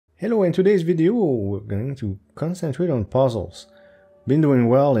Hello, in today's video we're going to concentrate on puzzles. Been doing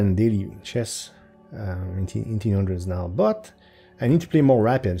well in daily chess in 1800s now, but I need to play more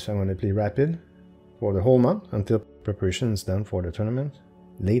rapid, so I'm going to play rapid for the whole month until preparation is done for the tournament,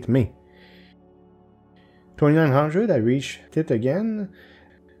 late May. 2900, I reached it again.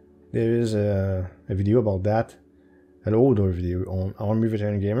 There is a video about that, an older video on Army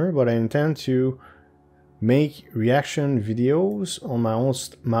Veteran Gamer, but I intend to make reaction videos on my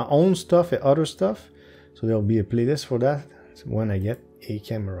own stuff and other stuff, so there'll be a playlist for that when I get a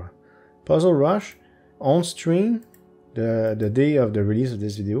camera. Puzzle Rush on stream the day of the release of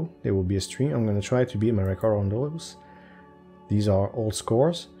this video. There will be a stream. I'm going to try to beat my record on those. These are old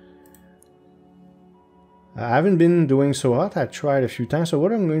scores. I haven't been doing so hot. I tried a few times, so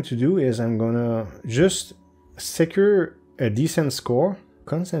what I'm going to do is I'm going to just secure a decent score,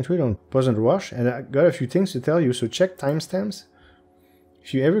 concentrate on Puzzle Rush, and I got a few things to tell you, so check timestamps.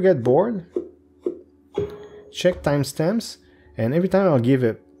 If you ever get bored, check timestamps, and every time I'll give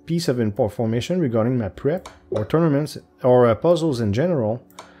a piece of information regarding my prep or tournaments or puzzles in general,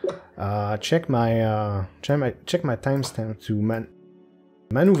 check my timestamp to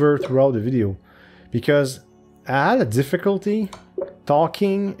maneuver throughout the video, because I had a difficulty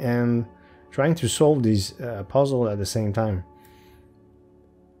talking and trying to solve these puzzles at the same time.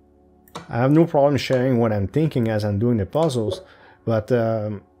 I have no problem sharing what I'm thinking as I'm doing the puzzles, but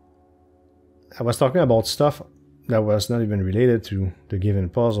I was talking about stuff that was not even related to the given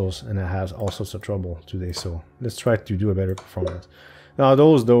puzzles, and I had all sorts of trouble today, so let's try to do a better performance. Now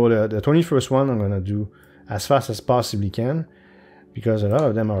those though, the 21st one I'm gonna do as fast as possibly can, because a lot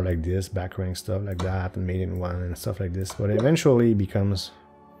of them are like this, back rank stuff like that, and made in one and stuff like this, but eventually becomes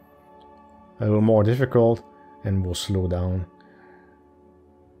a little more difficult and will slow down.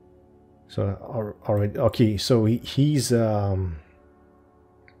 So already, okay, so he's I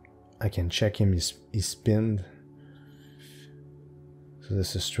can check him, he's pinned. So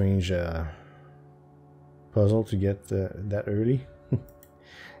this is a strange puzzle to get that early.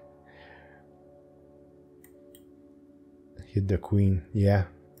 Hit the queen, yeah,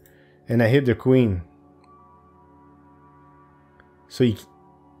 and I hit the queen. So he,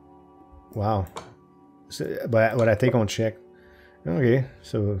 wow. So, but I take on check. Okay,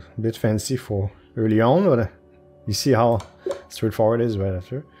 so a bit fancy for early on, but you see how straightforward it is right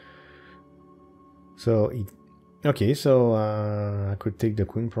after. So, okay, so I could take the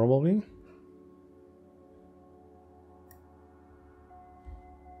queen probably.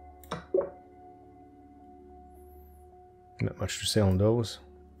 Not much to say on those.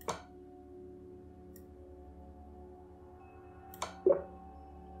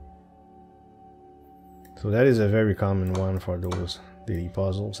 So that is a very common one for those daily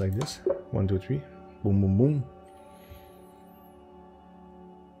puzzles like this. 1, 2, 3. Boom, boom, boom.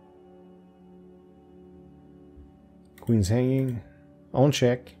 Queen's hanging. On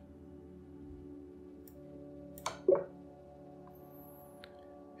check.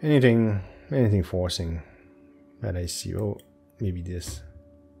 Anything forcing that I see. Oh, maybe this.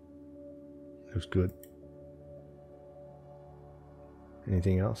 Looks good.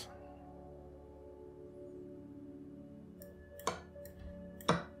 Anything else?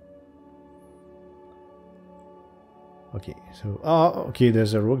 Okay, so okay,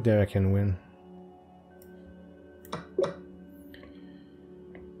 there's a rook there I can win.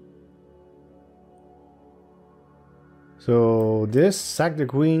 So this sack the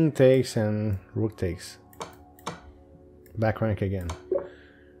queen takes and rook takes. Back rank again.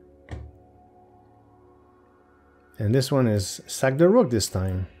 And this one is sack the rook this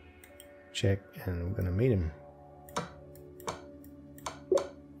time. Check, and we're gonna mate him.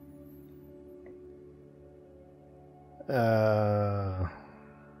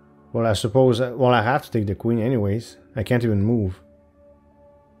 Well, I suppose, well, I have to take the queen anyways. I can't even move.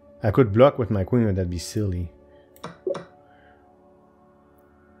 I could block with my queen, but that'd be silly.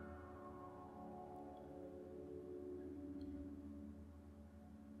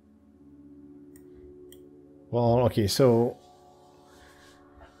 Well, okay, so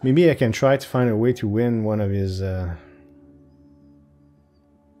maybe I can try to find a way to win one of his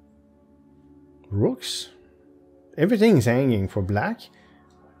rooks. Everything is hanging for black.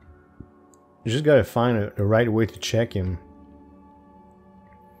 You just gotta find the right way to check him.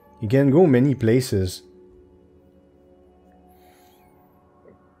 You can go many places.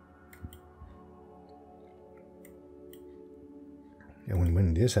 I will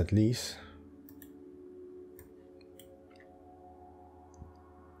win this at least.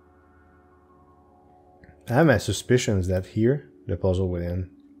 I have my suspicions that here the puzzle will end.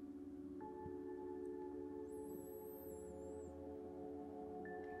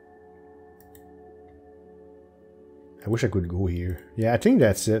 I wish I could go here. Yeah, I think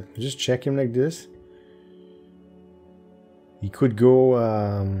that's it. Just check him like this. He could go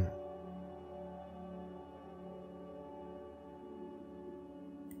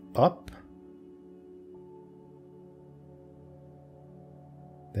up.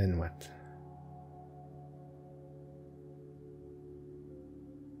 Then what?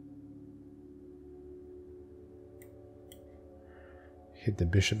 Hit the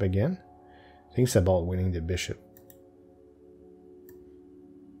bishop again. I think it's about winning the bishop.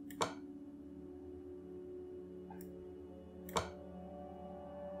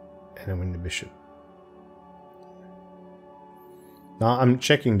 And I win the bishop. Now I'm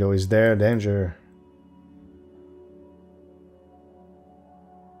checking though, is there danger?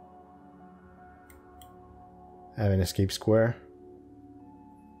 I have an escape square.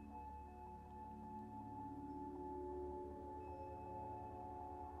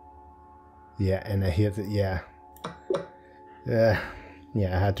 Yeah, and I hit it, yeah. Yeah,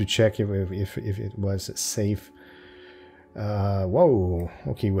 I had to check if it was safe. Whoa,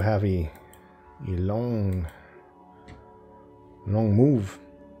 okay, we have a long move.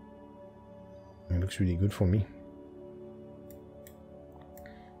 It looks really good for me.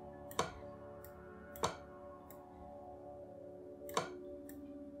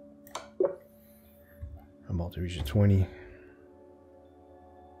 I'm about to reach a 20.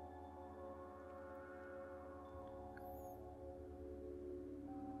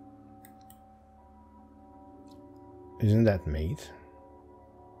 Isn't that mate?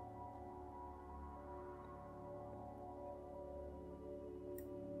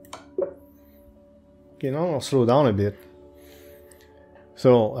 Okay, now I'll slow down a bit.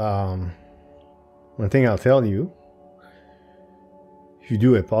 So, one thing I'll tell you, if you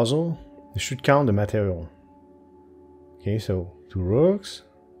do a puzzle, you should count the material. Okay, so 2 rooks,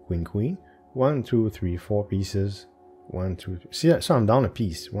 queen, queen, 1, 2, 3, 4 pieces, 1, 2, 3. See, so I'm down a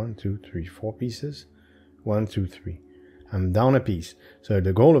piece. 1, 2, 3, 4 pieces, 1, 2, 3. I'm down a piece. So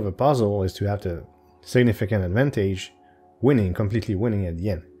the goal of a puzzle is to have the significant advantage, completely winning at the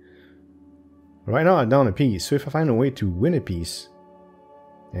end. Right now I'm down a piece, so if I find a way to win a piece,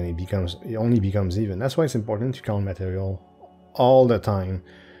 and it only becomes even. That's why it's important to count material all the time.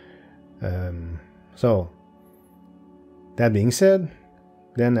 So that being said,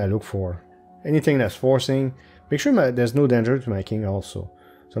 then I look for anything that's forcing. Make sure there's no danger to my king also.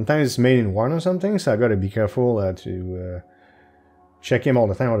 Sometimes it's made in 1 or something, so I gotta be careful to check him all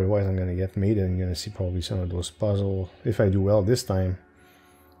the time, otherwise I'm gonna get made and you're gonna see probably some of those puzzles if I do well this time.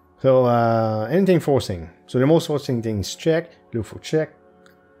 So anything forcing. So the most forcing things check, look for check,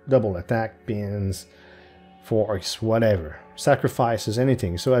 double attack, pins, forks, whatever, sacrifices,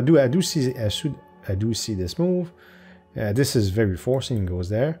 anything. So I do see this move. This is very forcing, goes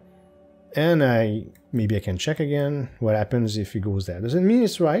there. And maybe I can check again what happens if it goes there. Doesn't mean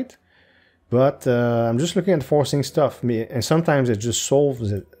it's right, but I'm just looking at forcing stuff. And sometimes it just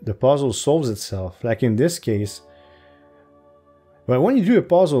solves it. The puzzle solves itself, like in this case. But when you do a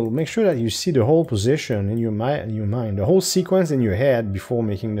puzzle, make sure that you see the whole position in your mind, the whole sequence in your head before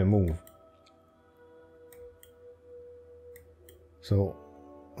making the move. So,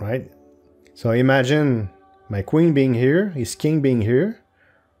 right? So imagine my queen being here, his king being here.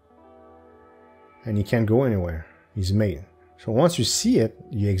 And he can't go anywhere. He's made. So once you see it,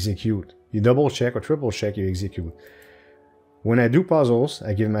 you execute. You double check or triple check, you execute. When I do puzzles,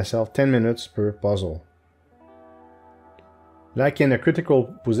 I give myself 10 minutes per puzzle. Like in a critical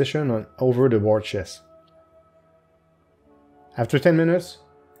position over the board chess. After 10 minutes,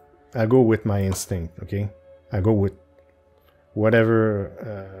 I go with my instinct, okay? I go with whatever.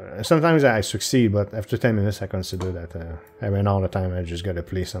 Sometimes I succeed, but after 10 minutes I consider that I ran out of time. I just gotta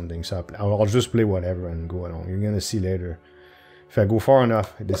play something, so I'll just play whatever and go along. You're gonna see later, if I go far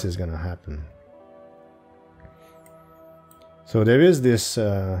enough, this is gonna happen. So there is this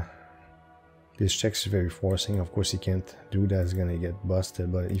this check's very forcing. Of course he can't do that, he's gonna get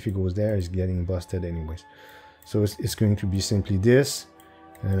busted, but if he goes there, he's getting busted anyways. So it's going to be simply this,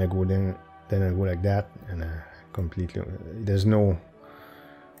 and then I go then I go like that, and completely, there's no,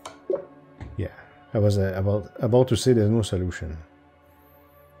 yeah, I was about to say there's no solution.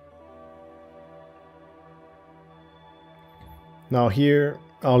 Now here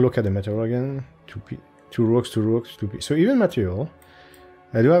I'll look at the material again. Two rooks, so even material.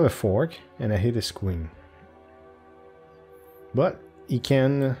 I do have a fork and I hit his queen, but he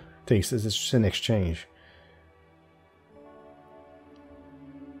can take this. It's just an exchange.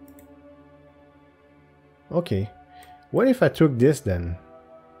 Okay, what if I took this then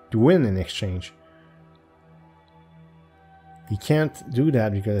to win in exchange? He can't do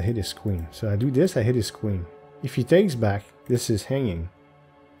that because I hit his queen. So I do this, I hit his queen. If he takes back, this is hanging.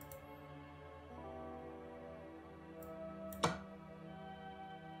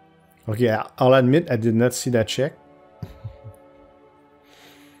 Okay, I'll admit I did not see that check.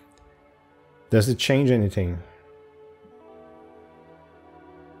 Does it change anything?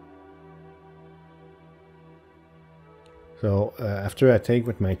 So after I take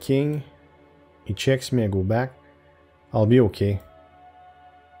with my king, he checks me, I go back, I'll be okay.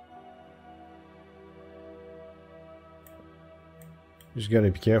 Just gotta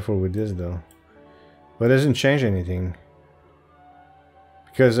be careful with this though. But it doesn't change anything.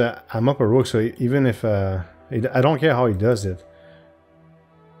 Because I'm up a rook, so even if... I don't care how he does it.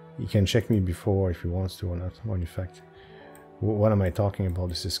 He can check me before if he wants to or not. Or in fact, what am I talking about?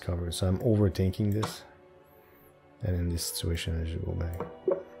 This is covered. So I'm overthinking this. And in this situation, I should go back.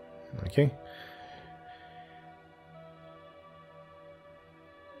 Okay.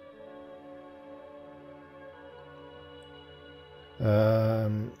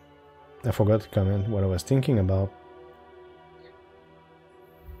 I forgot to comment what I was thinking about.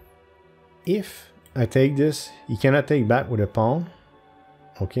 If I take this, he cannot take back with a pawn.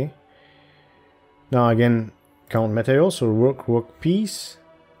 Okay. Now again, count material. So rook, rook, piece,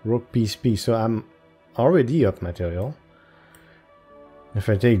 piece. So I'm already up material. If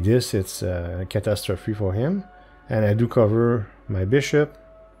I take this, it's a catastrophe for him. And I do cover my bishop.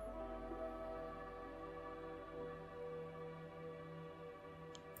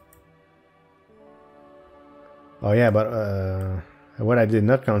 Oh yeah, but what I did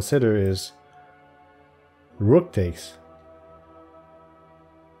not consider is rook takes.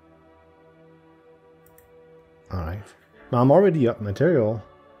 Alright. Now I'm already up material.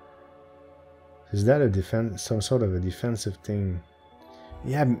 Is that a defense, some sort of a defensive thing?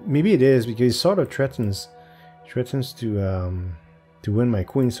 Yeah, maybe it is, because it sort of threatens to win my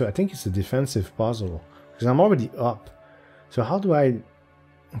queen. So I think it's a defensive puzzle, because I'm already up. So how do I...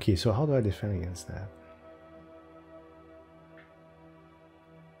 Okay, so how do I defend against that?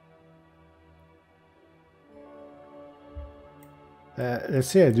 Let's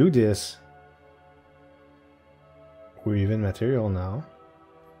say I do this. We're even material now.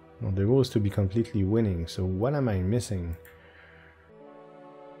 Well, the goal is to be completely winning. So what am I missing?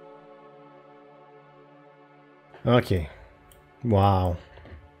 Okay. Wow.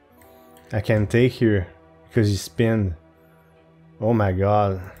 I can take here because he spinned. Oh my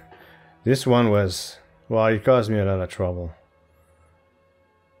god. This one was... Well, it caused me a lot of trouble.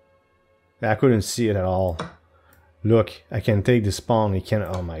 I couldn't see it at all. Look, I can take this pawn, he can't...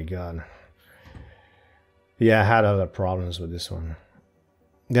 Oh my god. Yeah, I had other problems with this one.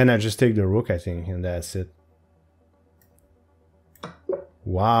 Then I just take the rook, I think, and that's it.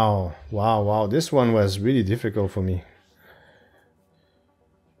 Wow, wow, wow. This one was really difficult for me.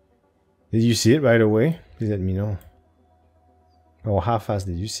 Did you see it right away? Please let me know. Or how fast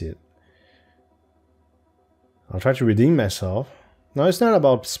did you see it? I'll try to redeem myself. No, it's not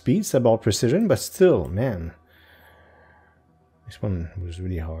about speed, it's about precision, but still, man. This one was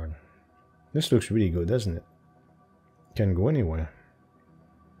really hard. This looks really good, doesn't it? Can't go anywhere.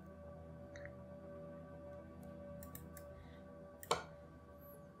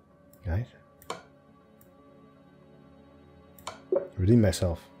 Right? Redeem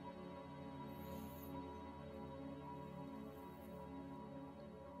myself.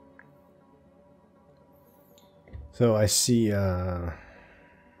 So I see, what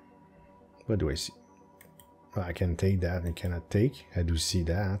do I see? Well, I can take that, I cannot take. I do see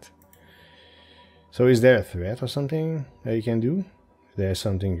that. So is there a threat or something that you can do? Is there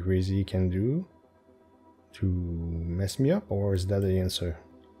something crazy you can do to mess me up, or is that the answer?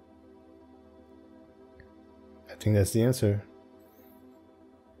 I think that's the answer.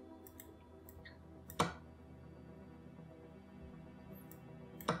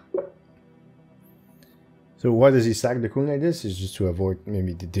 So why does he sack the queen like this? Is just to avoid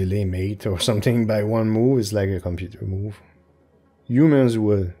maybe the delay mate or something by one move. It's like a computer move. Humans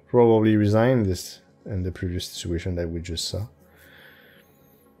would probably resign this in the previous situation that we just saw.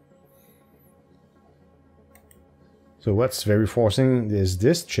 So what's very forcing is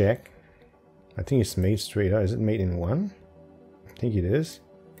this check. I think it's made straight out. Is it made in one? I think it is.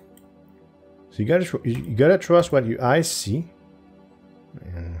 So you gotta trust what your eyes see,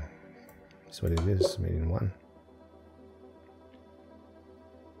 and that's what it is, made in one.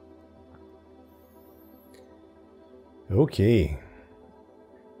 Okay.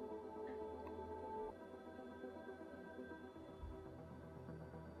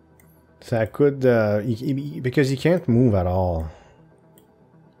 So I could, because he can't move at all.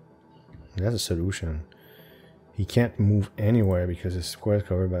 That's a solution. He can't move anywhere because his square is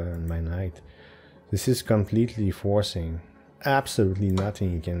covered by my knight. This is completely forcing. Absolutely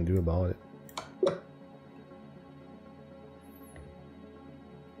nothing you can do about it.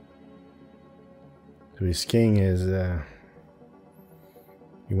 So his king is...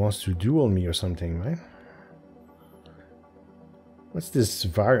 he wants to duel me or something, right? What's this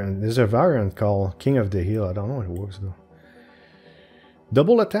variant? There's a variant called King of the Hill. I don't know how it works though.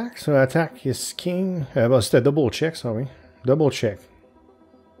 Double attack? So attack his king. Well, it's a double check, sorry. Double check.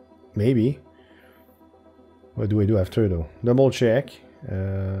 Maybe. What do I do after though? Double check.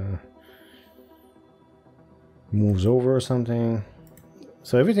 Moves over or something.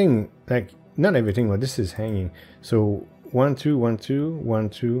 So everything, like, not everything, but this is hanging. So 1, 2, 1, 2, 1,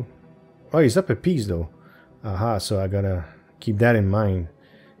 2. Oh, he's up a piece though. Aha, so I gotta keep that in mind.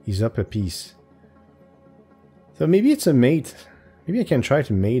 He's up a piece. So maybe it's a mate. Maybe I can try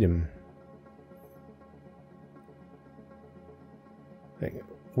to mate him. Like,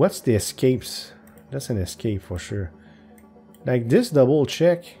 what's the escapes? That's an escape for sure. Like this double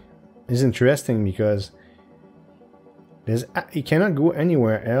check is interesting because he cannot go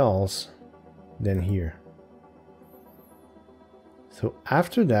anywhere else than here. So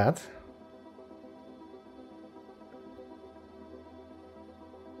after that,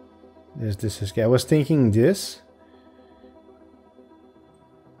 there's this escape. I was thinking this,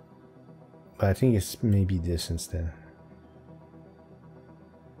 but I think it's maybe this instead.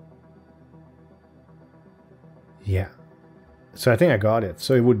 Yeah. So I think I got it.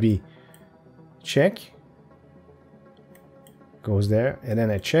 So it would be check. Goes there. And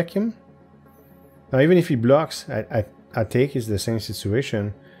then I check him. Now even if he blocks, I take it's the same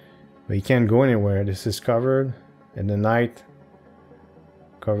situation. But he can't go anywhere. This is covered. And the knight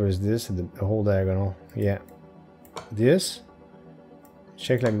covers this, the whole diagonal. Yeah. This.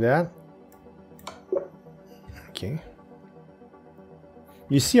 Check like that. Okay.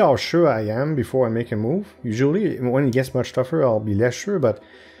 You see how sure I am before I make a move? Usually, when it gets much tougher, I'll be less sure, but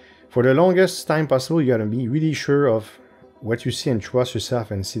for the longest time possible, you gotta be really sure of what you see and trust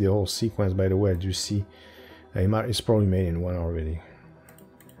yourself and see the whole sequence. By the way, I do see it's probably made in one already.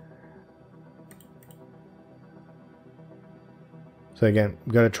 So again,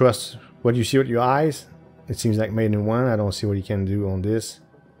 you gotta trust what you see with your eyes. It seems like made in one. I don't see what you can do on this.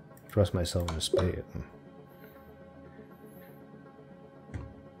 Trust myself and just play it.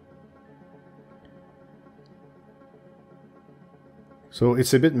 So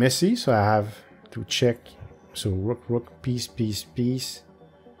it's a bit messy, so I have to check. So rook, piece, piece, piece,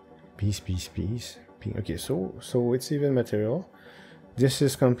 piece, piece, piece. Okay, so it's even material. This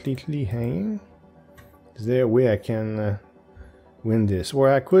is completely hanging. Is there a way I can win this? Or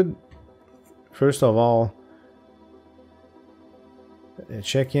I could, first of all,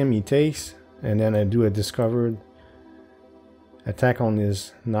 check him, he takes, and then I do a discovered attack on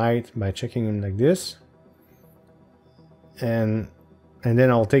his knight by checking him like this. And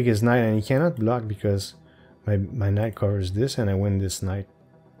then I'll take his knight, and he cannot block because my knight covers this, and I win this knight.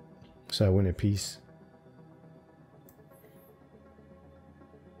 So I win a piece.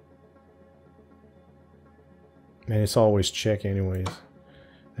 And it's always check anyways.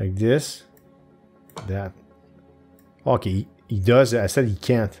 Like this. That. Okay, he does it. I said he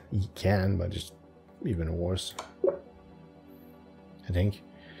can't. He can, but just even worse. I think.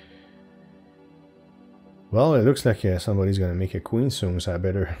 Well, it looks like somebody's gonna make a queen soon, so I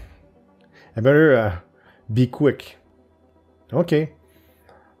better be quick. Okay.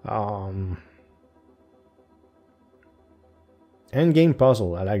 Endgame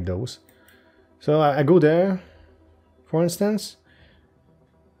puzzle, I like those. So I go there, for instance.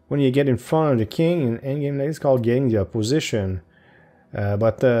 When you get in front of the king in endgame, it's called getting the opposition.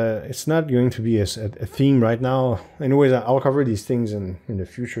 But it's not going to be a theme right now. Anyways, I'll cover these things in the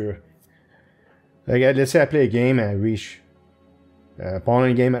future. Like, let's say I play a game and I reach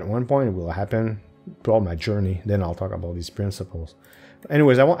opponent game at one point, it will happen throughout my journey. Then I'll talk about these principles.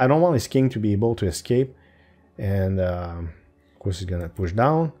 Anyways, I don't want this king to be able to escape, and of course he's gonna push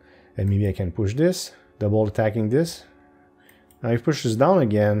down, and maybe I can push this, double attacking this. Now if he pushes down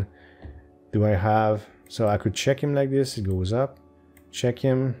again, do I have? So I could check him like this. It goes up, check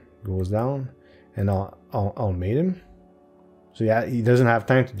him, goes down, and I'll mate him. So yeah, he doesn't have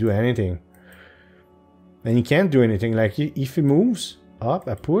time to do anything. And he can't do anything. Like, if he moves up,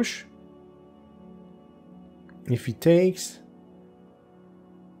 I push. If he takes...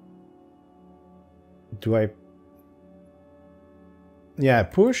 Do I... Yeah, I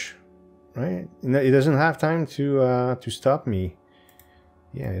push. Right? He doesn't have time to stop me.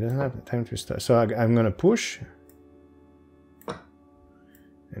 Yeah, he doesn't have time to stop. So I'm gonna push.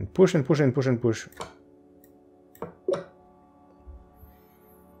 And push and push and push and push.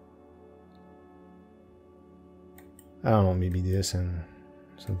 I don't know, maybe this and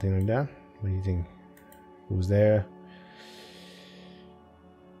something like that. What do you think? Who's there?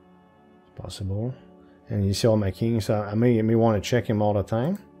 Possible. And you see all my kings, so I may want to check him all the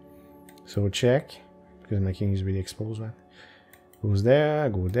time. So check, because my king is really exposed, right? Who's there?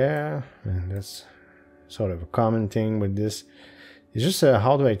 Go there. And that's sort of a common thing with this. It's just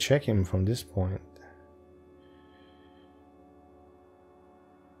how do I check him from this point?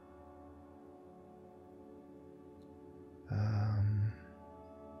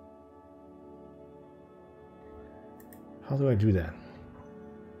 How do I do that?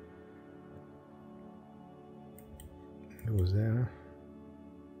 Goes there.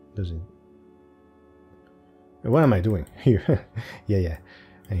 Does it? What am I doing here? yeah.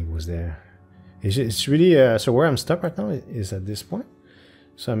 And it goes there. It's really so where I'm stuck right now is at this point.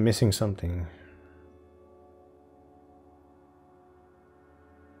 So I'm missing something.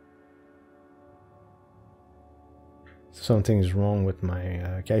 Something is wrong with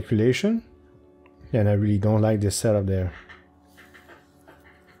my calculation, and I really don't like this setup there.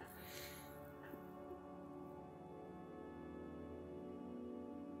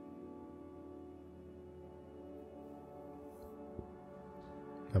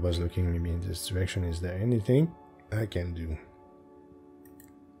 I was looking maybe in this direction. Is there anything I can do?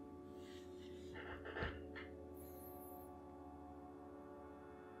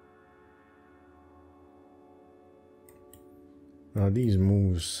 Now these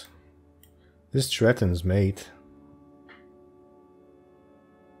moves, this threatens mate,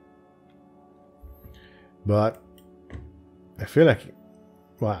 but I feel like,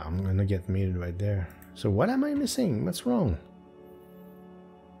 wow, I'm gonna get mated right there. So what am I missing? What's wrong?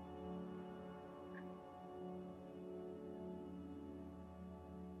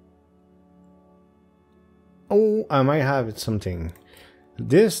 Oh, I might have something.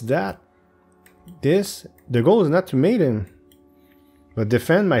 This, that, this. The goal is not to mate him, but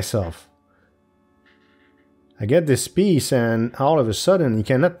defend myself. I get this piece, and all of a sudden he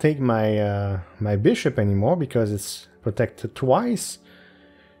cannot take my my bishop anymore because it's protected twice.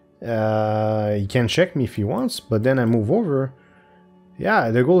 He can check me if he wants, but then I move over.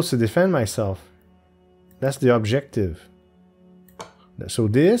 Yeah, the goal is to defend myself. That's the objective. So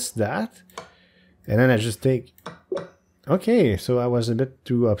this, that, and then I just take. Okay, so I was a bit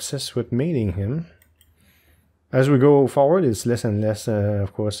too obsessed with mating him. As we go forward, it's less and less,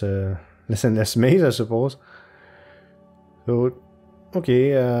 of course, less and less mate, I suppose. So,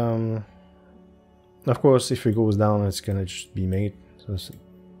 okay, of course, if it goes down, it's gonna just be mate. So it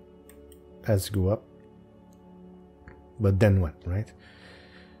has to go up. But then what, right?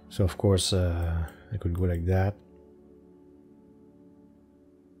 So, of course, I could go like that.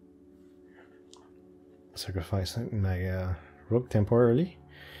 Sacrificing my rook temporarily.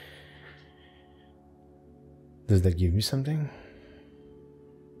 Does that give me something?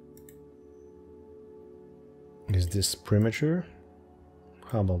 Is this premature?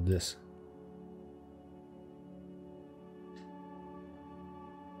 How about this?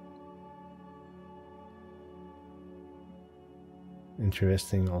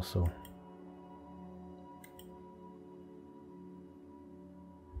 Interesting also.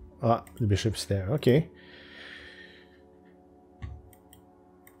 Ah, the bishop's there. Okay.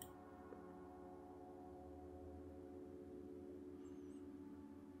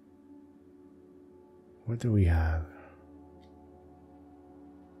 What do we have?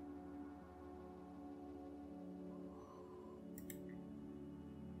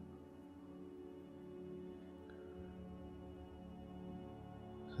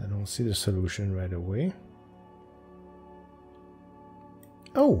 I don't see the solution right away.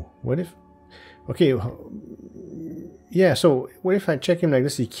 Oh, what if... Okay, yeah, so what if I check him like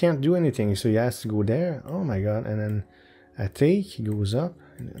this? He can't do anything, so he has to go there. Oh my god, and then I take, he goes up,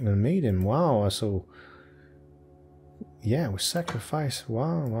 and I made him. Wow, so... Yeah, we sacrifice.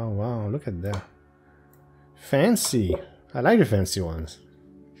 Wow, wow, wow, look at that. Fancy. I like the fancy ones.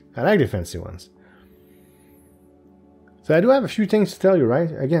 I like the fancy ones. So I do have a few things to tell you,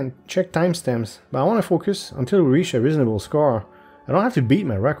 right? Again, check timestamps, but I want to focus until we reach a reasonable score. I don't have to beat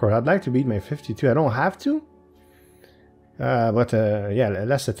my record. I'd like to beat my 52. I don't have to. But yeah,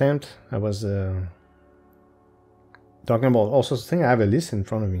 last attempt, I was talking about all sorts of things. I have a list in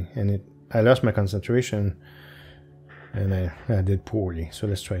front of me, and I lost my concentration, and I did poorly. So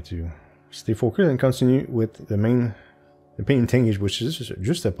let's try to stay focused and continue with the main thing, which is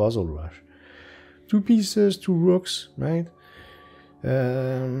just a puzzle rush. 2 pieces, 2 rooks, right?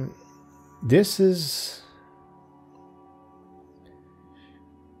 This is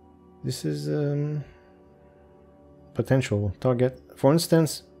potential target. For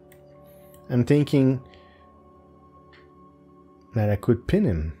instance, I'm thinking that I could pin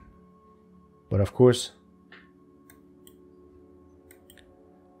him. But of course,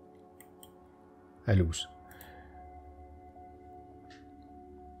 I lose.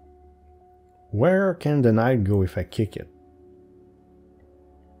 Where can the knight go if I kick it?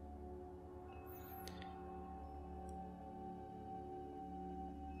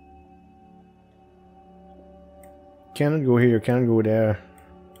 Cannot go here, cannot go there.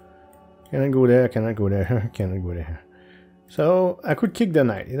 Cannot go there, cannot go there, cannot go there. So I could kick the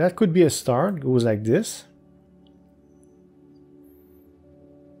knight. That could be a start. Goes like this.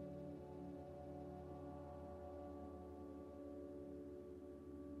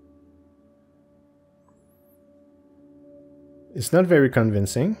 It's not very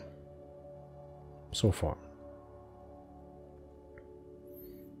convincing so far.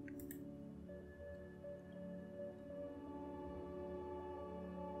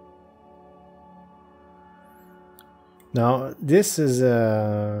 Now this is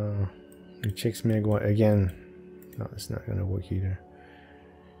it checks me again. No, it's not gonna work either.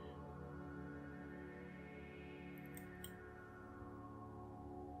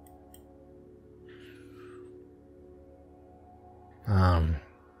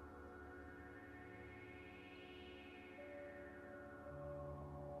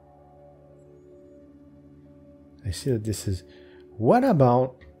 I see that this is... What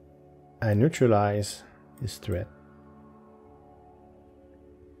about I neutralize this threat?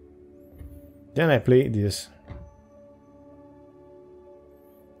 Then I play this.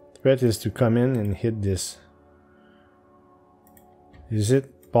 Threat is to come in and hit this. Is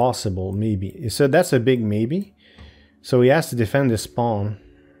it possible? Maybe. So that's a big maybe. So he has to defend this pawn.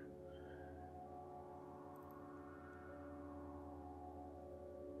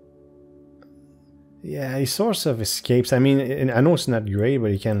 Yeah, he sort of escapes. I mean, I know it's not great,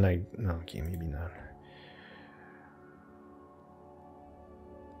 but he can like... No, okay, maybe not.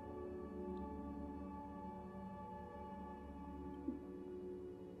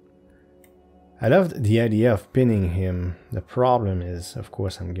 I love the idea of pinning him. The problem is, of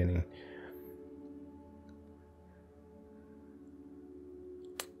course, I'm getting...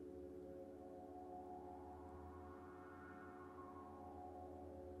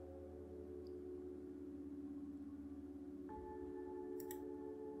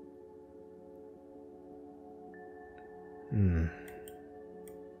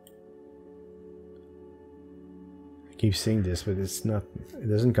 I keep saying this, but it's not... It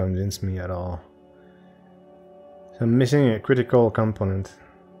doesn't convince me at all. So I'm missing a critical component.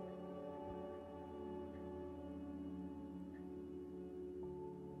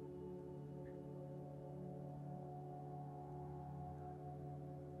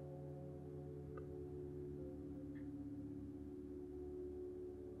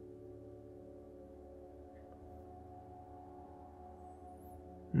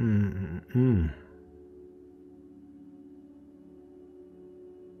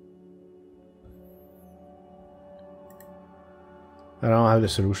 I don't have the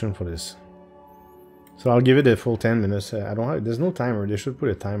solution for this. So I'll give it a full 10 minutes. I don't have... There's no timer. They should put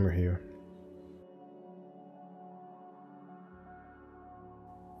a timer here.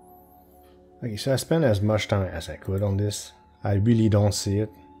 Okay, so I spent as much time as I could on this. I really don't see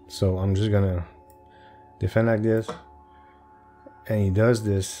it. So I'm just gonna defend like this. And he does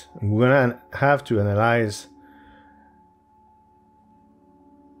this. We're gonna have to analyze.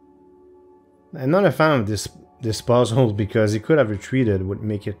 I'm not a fan of this puzzle because he could have retreated, would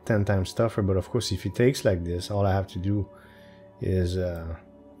make it 10 times tougher. But of course, if he takes like this, all I have to do is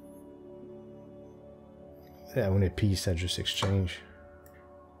win a piece. I just exchange.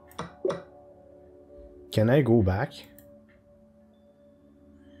 Can I go back?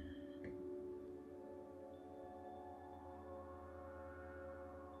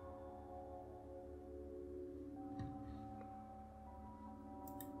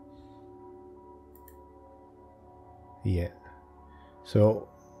 Yeah. So,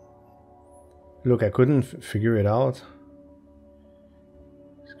 look, I couldn't figure it out.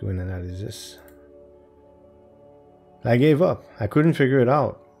 Let's go in and analyze. I gave up. I couldn't figure it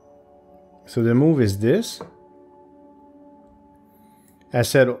out. So the move is this. I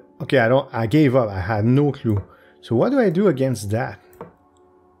said, okay, I gave up. I had no clue. So what do I do against that?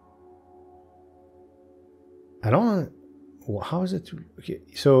 I don't... How is it? Okay,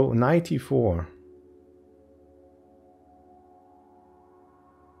 so 94.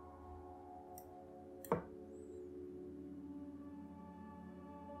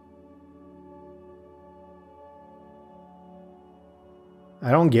 I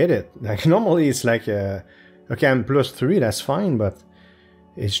don't get it. Like normally it's like, okay, I'm +3, that's fine, but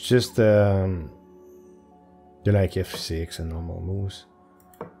it's just, They're like F6 and normal moves.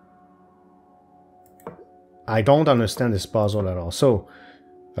 I don't understand this puzzle at all. So,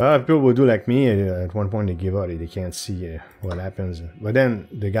 people will do like me. At one point they give up. They can't see what happens. But then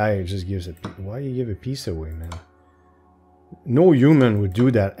the guy just gives a piece. Why do you give a piece away, man? No human would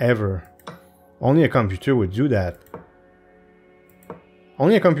do that ever. Only a computer would do that.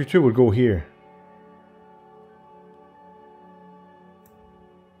 Only a computer would go here.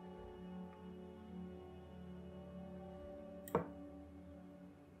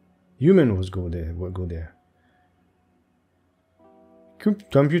 Human would go there.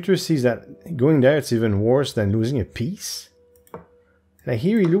 Computer sees that going there it's even worse than losing a piece. Like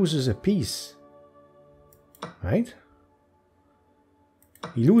here he loses a piece. Right?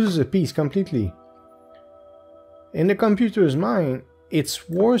 He loses a piece completely. In the computer's mind, it's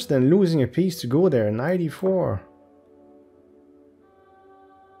worse than losing a piece to go there. 94.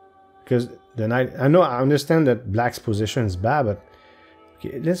 Because the night, I understand that black's position is bad, but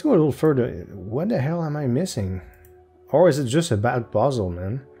okay, let's go a little further. What the hell am I missing? Or is it just a bad puzzle,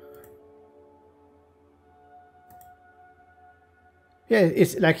 man? Yeah,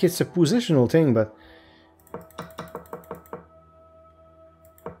 it's like it's a positional thing, but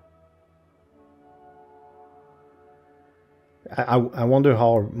I wonder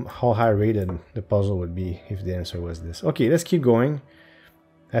how high rated the puzzle would be if the answer was this. Okay, let's keep going.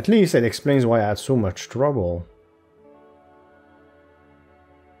 At least it explains why I had so much trouble.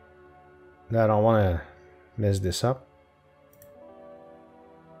 I don't want to mess this up.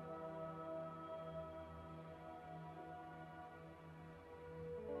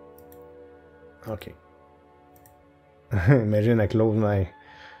 Okay. Imagine I close my... Okay,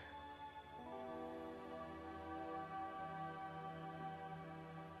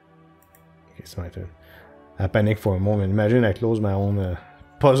 it's my turn. I panic for a moment. Imagine I close my own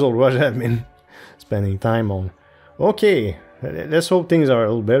puzzle rush I've been spending time on. Okay, let's hope things are a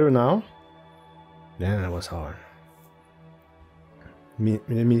little better now. Damn, that was hard. Let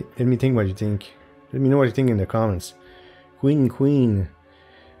me think what you think. Let me know what you think in the comments. Queen.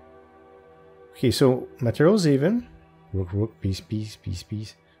 Okay, so materials even. Rook, piece.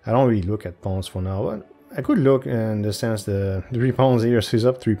 I don't really look at pawns for now, but I could look in the sense the 3 pawns here is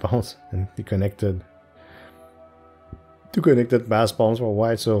up 3 pawns and the connected. 2 connected pass pawns for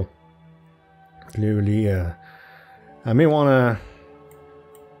white, so clearly I may wanna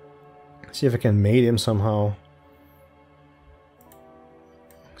see if I can mate him somehow.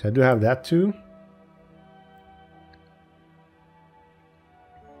 So I do have that too.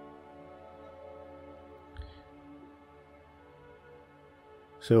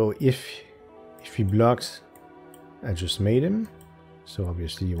 So if he blocks, I just made him. So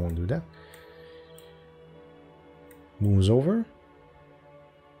obviously he won't do that. Moves over.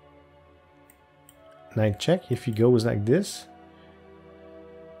 Knight check. If he goes like this.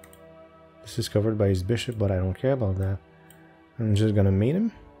 This is covered by his bishop, but I don't care about that. I'm just gonna mate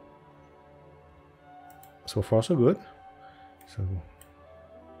him. So far so good.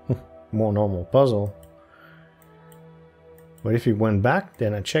 So more normal puzzle. But if he went back,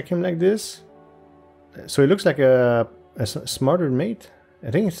 then I check him like this. So it looks like a smarter mate. I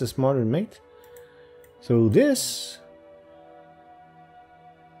think it's a smarter mate. So this...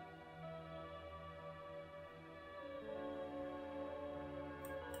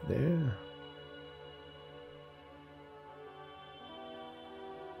 There.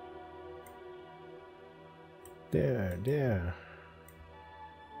 There.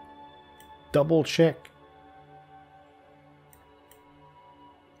 Double check.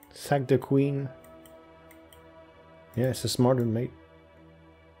 Sack the queen. Yeah, it's a smarter mate.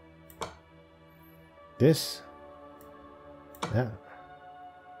 This. Yeah.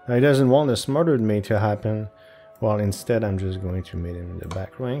 Now he doesn't want a smarter mate to happen. Well, instead I'm just going to mate him in the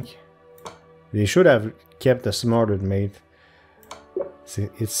back rank. They should have kept a smarter mate. See,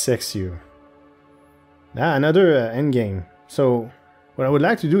 it's sexier. Ah, another endgame. So what I would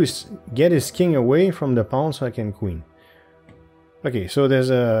like to do is get his king away from the pawn so I can queen. Okay, so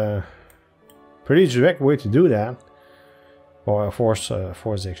there's a pretty direct way to do that. Or force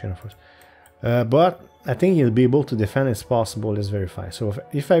the action, of course. But I think he'll be able to defend. It's possible. Let's verify. So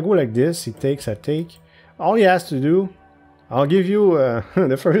if I go like this, he takes, I take. All he has to do, I'll give you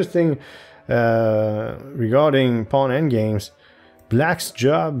the first thing regarding pawn endgames. Black's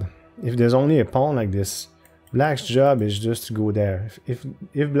job, if there's only a pawn like this, Black's job is just to go there. If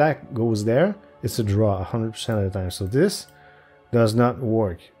Black goes there, it's a draw 100% of the time. So this does not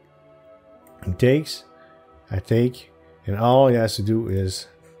work. He takes, I take, and all he has to do is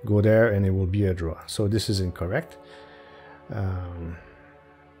go there and it will be a draw. So this is incorrect.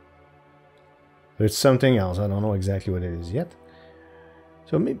 So it's something else. I don't know exactly what it is yet.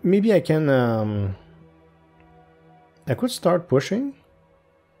 So maybe I can... I could start pushing.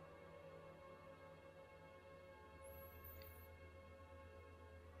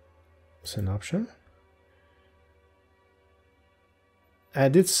 It's an option. I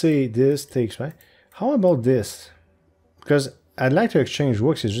did say this takes, right? How about this? Because I'd like to exchange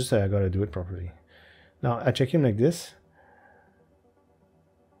rooks, it's just that I gotta do it properly. Now, I check him like this.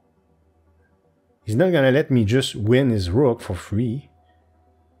 He's not gonna let me just win his rook for free.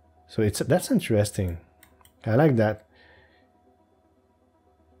 So that's interesting. I like that.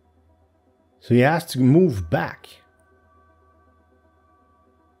 So he has to move back.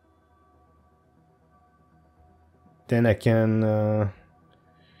 Then I can...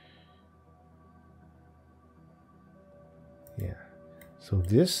 yeah. So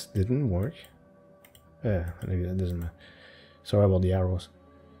this didn't work. Maybe that doesn't matter. Sorry about the arrows.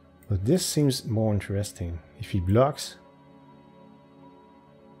 But this seems more interesting. If he blocks...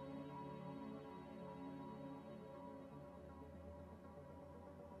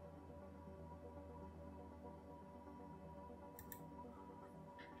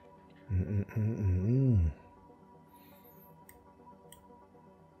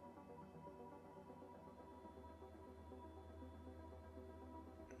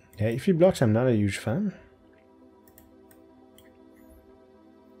 Yeah, if he blocks, I'm not a huge fan.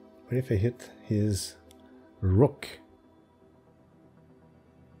 What if I hit his rook?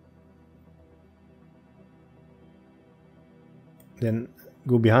 Then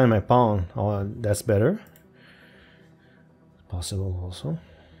go behind my pawn. Oh, that's better. It's possible also.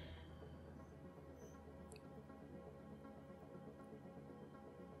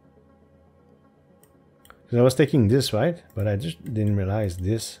 Because I was taking this, right? But I just didn't realize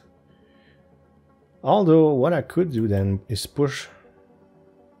this. Although, what I could do then is push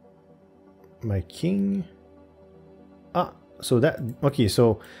my king. Ah, so that... Okay,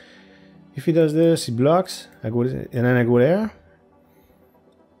 so if he does this, he blocks. I go and then I go there.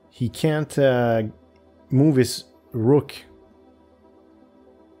 He can't move his rook.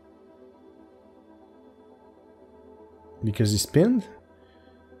 Because he's pinned.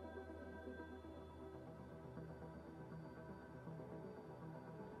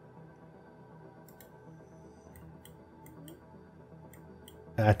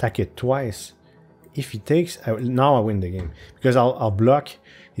 I attack it twice. If he takes, now I win the game. Because I'll block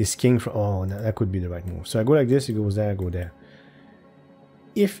his king from... Oh, that could be the right move. So I go like this, he goes there, I go there.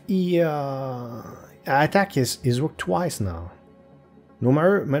 If he... I attack his rook twice now. No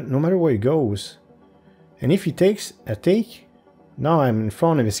matter where he goes. And if he takes a take, now I'm in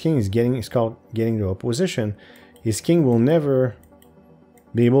front of his king. It's called getting the opposition. His king will never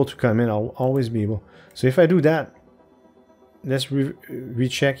be able to come in. I'll always be able. So if I do that, let's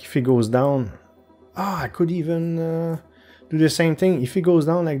recheck. If he goes down, I could even do the same thing. If he goes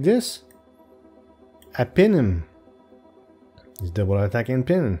down like this, I pin him. He's double attack and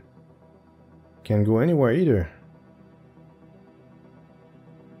pin. Can't go anywhere either.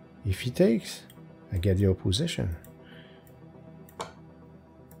 If he takes, I get the opposition.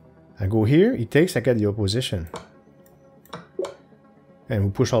 I go here, he takes, I get the opposition. And we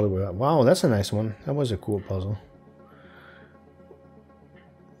push all the way up. Wow, that's a nice one. That was a cool puzzle.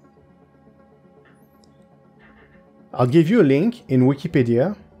 I'll give you a link in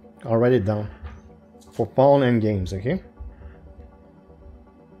Wikipedia. I'll write it down. For pawn and games, okay?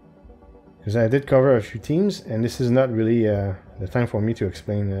 Because I did cover a few teams, and this is not really the time for me to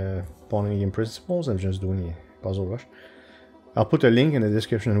explain pawn and game principles. I'm just doing a puzzle rush. I'll put a link in the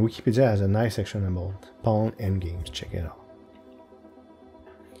description. Wikipedia has a nice section about pawn and games. Check it out.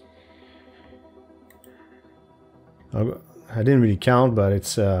 I didn't really count, but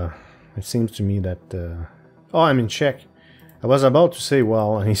it's it seems to me that... oh, I'm in check. I was about to say,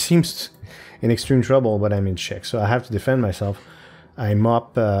 well, he seems in extreme trouble, but I'm in check. So I have to defend myself. I'm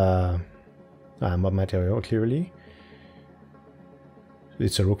up material, clearly.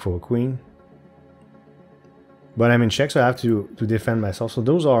 It's a rook for a queen. But I'm in check, so I have to defend myself. So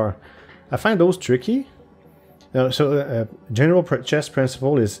those are... I find those tricky. General chess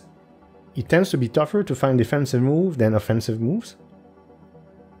principle is it tends to be tougher to find defensive moves than offensive moves.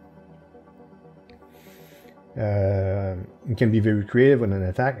 You can be very creative with an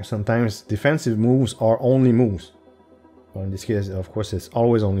attack. Sometimes defensive moves are only moves. Well, in this case, of course, it's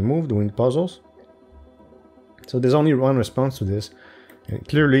always only move doing puzzles. So there's only one response to this. And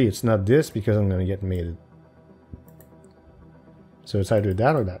clearly, it's not this because I'm going to get mated. So it's either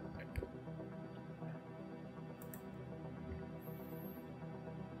that or that.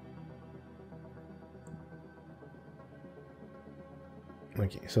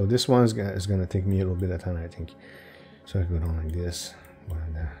 Okay, so this one is gonna take me a little bit of time, I think. So I go down like this.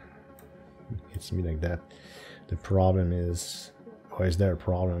 And, hits me like that. The problem is, or is there a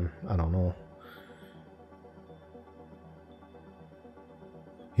problem? I don't know.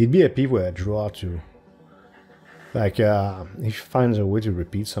 He'd be happy with a draw too. Like, he finds a way to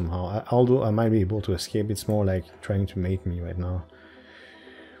repeat somehow. Although I might be able to escape, it's more like trying to mate me right now.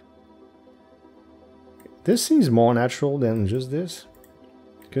 This seems more natural than just this.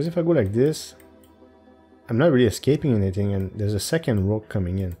 Because if I go like this, I'm not really escaping anything, and there's a second rook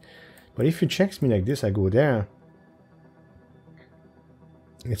coming in. But if he checks me like this, I go there.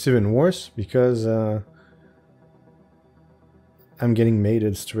 It's even worse because I'm getting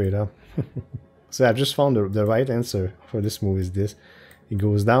mated straight up. So I just found the right answer for this move is this. It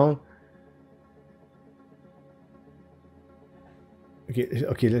goes down.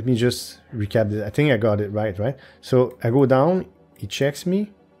 Okay, let me just recap this. I think I got it right? So I go down, he checks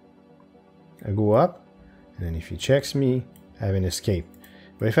me. I go up, and then if he checks me, I have an escape.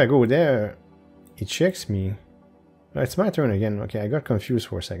 But if I go there, he checks me. Oh, it's my turn again. Okay, I got confused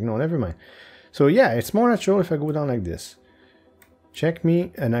for a second. No, never mind. So yeah, it's more natural if I go down like this. Check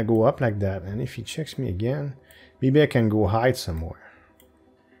me, and I go up like that. And if he checks me again, maybe I can go hide somewhere.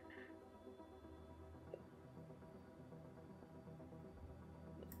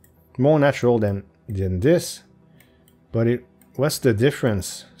 More natural than this. But what's the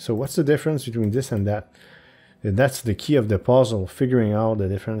difference? So what's the difference between this and that? That's the key of the puzzle, figuring out the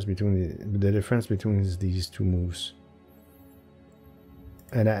difference between these two moves.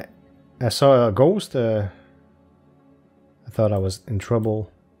 And I saw a ghost. I thought I was in trouble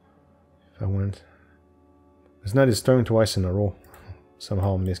if I went. It's not his turn twice in a row.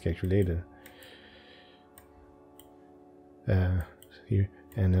 Somehow miscalculated. Here,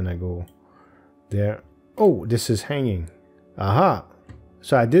 and then I go there. Oh, this is hanging. Aha!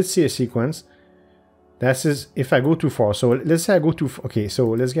 So I did see a sequence. That's if I go too far. So let's say I go too far. Okay, so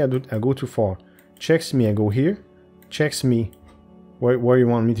let's get I go too far. Checks me, I go here. Checks me where you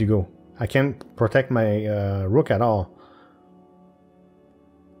want me to go. I can't protect my rook at all.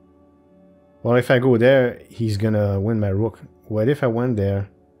 Well, if I go there, he's gonna win my rook. What if I went there?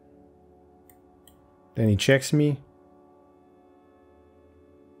 Then he checks me.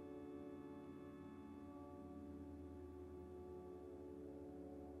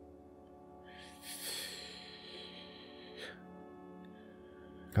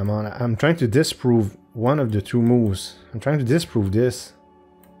 Come on, I'm trying to disprove one of the two moves. I'm trying to disprove this.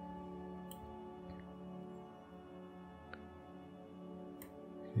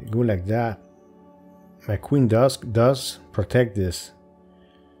 Go like that. My queen does protect this.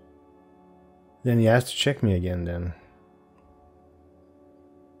 Then he has to check me again then.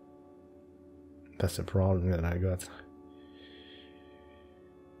 That's the problem that I got.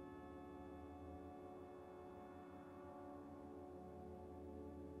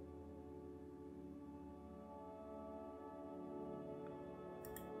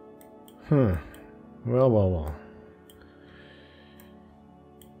 Well.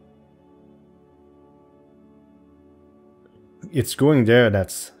 It's going there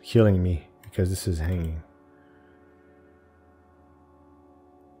that's killing me, because this is hanging.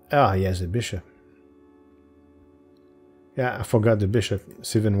 Ah, he has a bishop. Yeah, I forgot the bishop.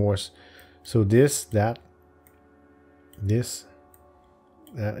 It's even worse. So this, that,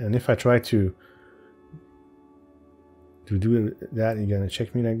 and if I try to do that, you're gonna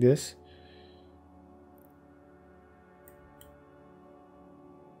check me like this.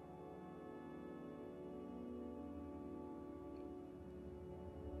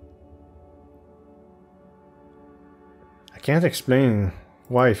 I can't explain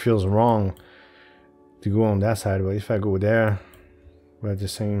why it feels wrong to go on that side, but if I go there, we're at the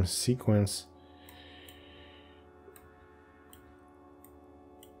same sequence.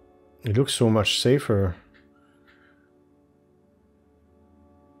 It looks so much safer.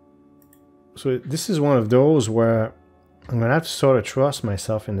 So this is one of those where I'm gonna have to sort of trust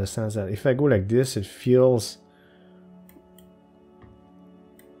myself, in the sense that if I go like this, it feels...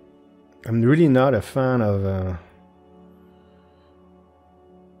 I'm really not a fan of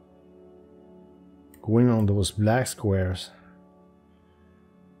going on those black squares.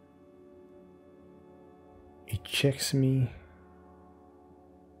 It checks me.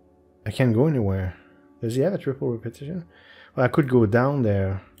 I can't go anywhere. Does he have a triple repetition? Well, I could go down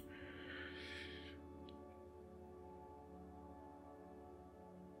there.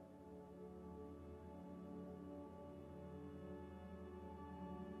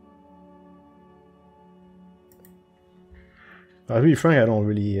 I'll be frank, I don't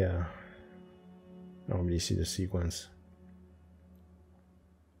really see the sequence.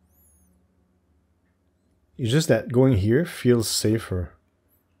 It's just that going here feels safer.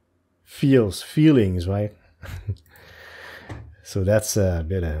 Feelings, right? So that's a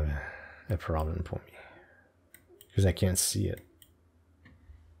bit of a problem for me. Because I can't see it.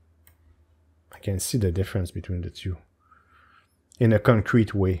 I can see the difference between the two. In a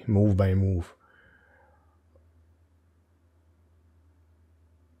concrete way, move by move.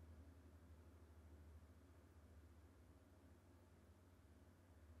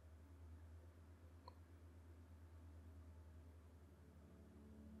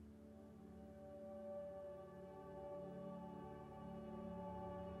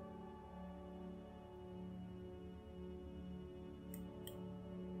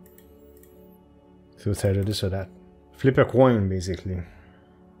 So it's either this or that. Flip a coin, basically.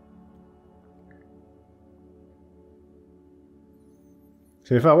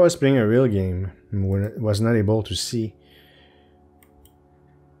 So if I was playing a real game and was not able to see,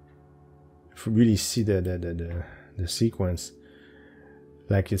 really see the sequence,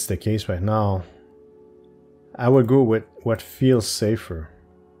 like it's the case right now, I would go with what feels safer.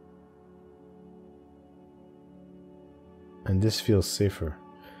 And this feels safer.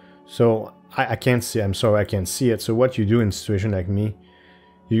 So I can't see, I'm sorry, I can't see it. So what you do in a situation like me,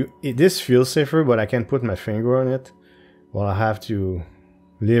 this feels safer, but I can't put my finger on it. Well, I have to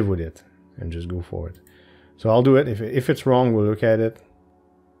live with it and just go for it. So I'll do it. If it's wrong, we'll look at it.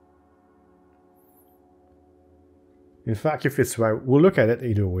 In fact, if it's right, we'll look at it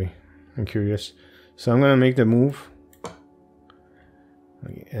either way. I'm curious. So I'm gonna make the move.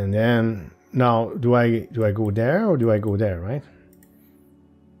 Okay, and then now, do I go there or do I go there, right?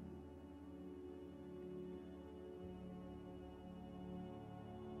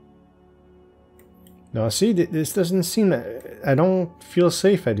 Now see, this doesn't seem, I don't feel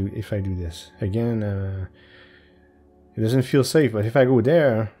safe if I do this. Again, it doesn't feel safe, but if I go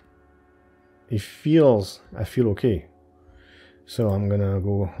there, I feel okay. So I'm gonna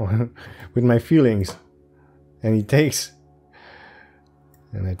go with my feelings. And he takes,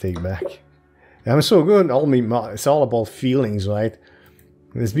 and I take back. I'm so good, it's all about feelings, right?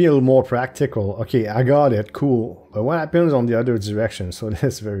 Let's be a little more practical. Okay, I got it, cool. But what happens on the other direction? So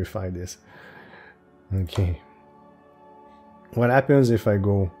let's verify this. Okay. What happens if I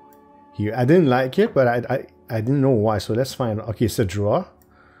go here? I didn't like it, but I didn't know why. So let's find. Okay, it's a draw.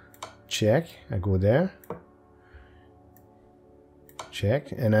 Check. I go there.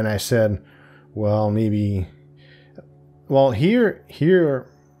 Check. And then I said, well, maybe. Well, here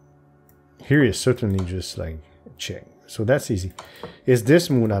is certainly just like check. So that's easy. It's this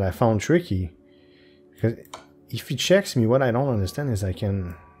move that I found tricky. Because if he checks me, what I don't understand is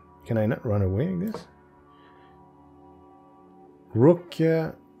can I not run away like this? Rook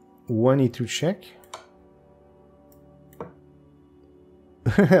 1e2 check.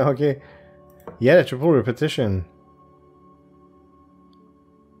 Okay. Yeah, the triple repetition.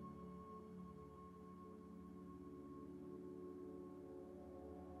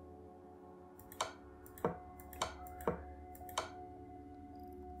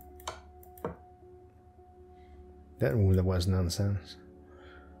 That was nonsense.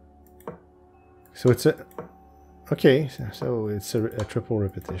 So it's a... Okay, so it's a triple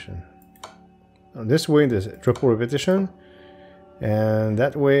repetition. This way there's a triple repetition. And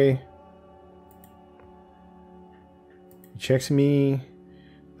that way... He checks me.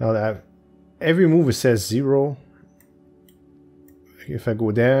 Now every move it says 0. If I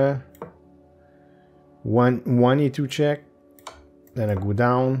go there... 1e2 check. Then I go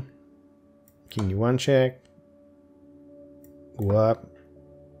down. King e1 check. Go up.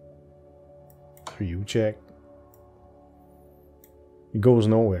 3u check. It goes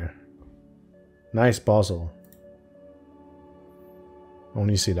nowhere. Nice puzzle.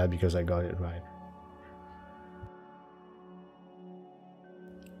 Only say that because I got it right.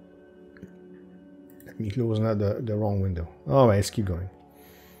 Let me close not the wrong window. Alright, let's keep going.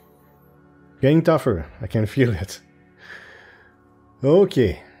 Getting tougher. I can feel it.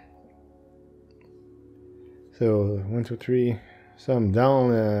 Okay. So 1, 2, 3. So I'm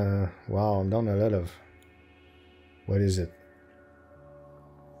down. Wow, I'm down a lot of. What is it?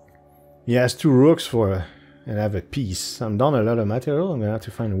 He has 2 rooks for, and I have a piece. I'm down a lot of material. I'm gonna have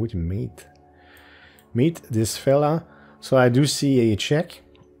to find a way to meet this fella. So I do see a check.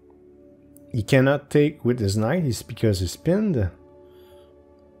 He cannot take with his knight. It's because he's pinned.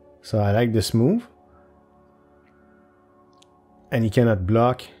 So I like this move. And he cannot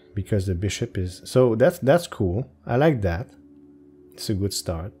block because the bishop is... So that's cool. I like that. It's a good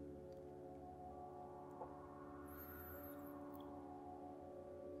start.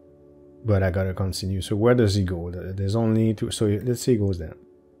 But I gotta continue. So where does he go? There's only 2. So let's say he goes there.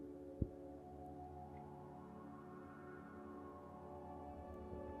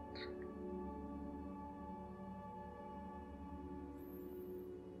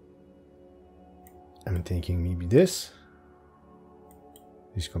 I'm thinking maybe this.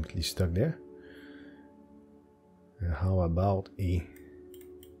 He's completely stuck there. And how about a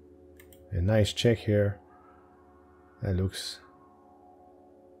nice check here? That looks...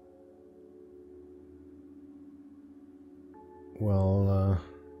 well,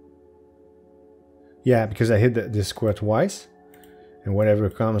 yeah, because I hit this square twice, and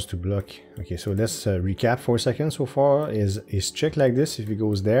whatever comes to block. Okay, so let's recap for a second. So far is check like this. If he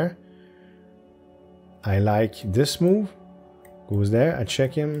goes there, I like this move. Goes there, I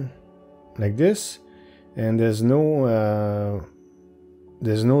check him like this, and there's no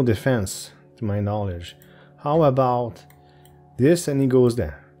defense to my knowledge. How about this, and he goes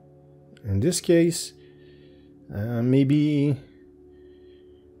there? In this case, maybe.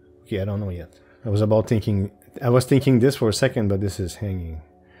 Okay, I don't know yet. I was thinking this for a second, but this is hanging.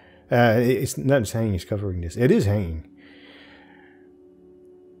 It's not hanging, it's covering this. It is hanging.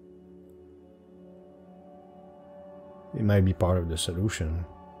 It might be part of the solution.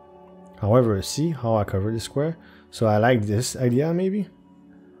 However, see how I cover the square? So I like this idea, maybe?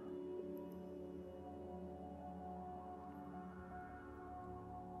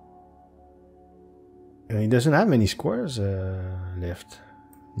 And he doesn't have many squares left.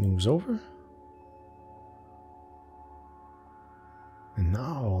 Moves over. And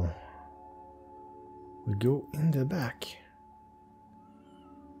now we go in the back.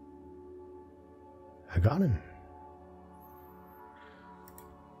 I got him.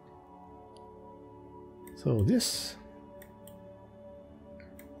 So this,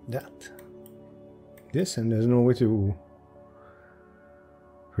 that, this, and there's no way to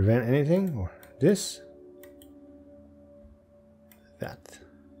prevent anything, or this, that.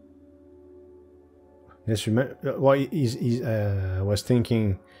 Let's remember what he's was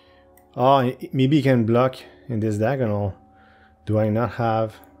thinking. Oh, maybe he can block in this diagonal. Do I not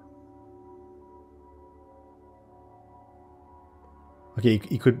have? Okay,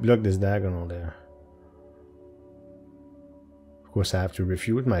 he could block this diagonal there. Of course, I have to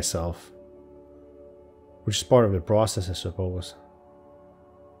refute myself, which is part of the process, I suppose.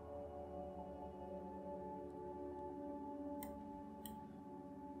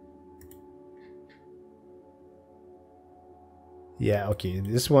 Yeah, okay,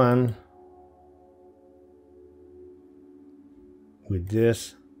 this one with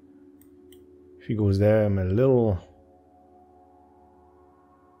this, if he goes there, I'm a little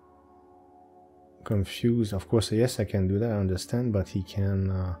confused. Of course, yes, I can do that, I understand, but he can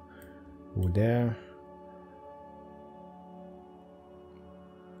go there.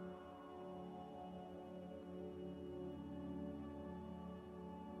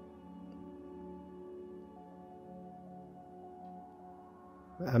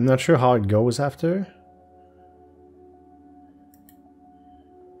 I'm not sure how it goes after.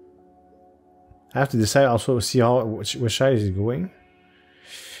 I have to decide also, see how which side is going.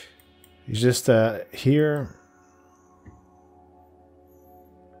 It's just here.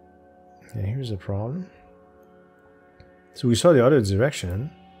 Yeah, here's the problem. So we saw the other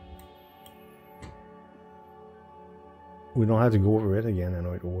direction. We don't have to go over it again. I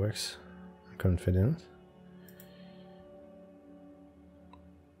know it works. I'm confident.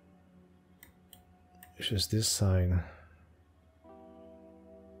 It's just this side.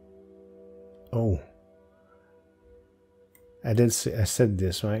 Oh. I said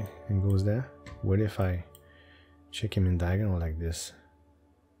this, right? It goes there. What if I check him in diagonal like this?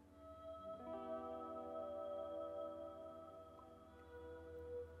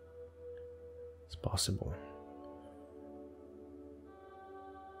 It's possible.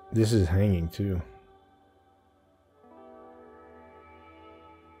 This is hanging too.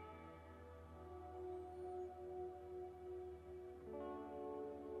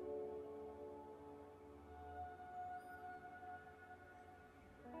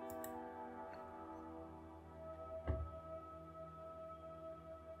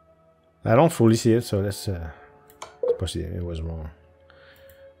 I don't fully see it, so let's proceed. It was wrong.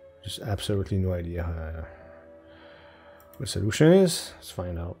 Just absolutely no idea what the solution is. Let's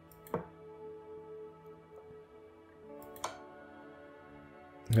find out.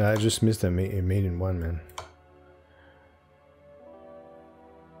 I just missed a made in one, man.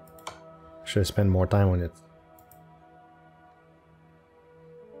 Should have spent more time on it.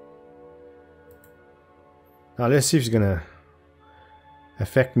 Now let's see if it's gonna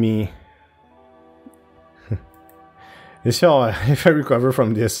affect me. Let's see how if I recover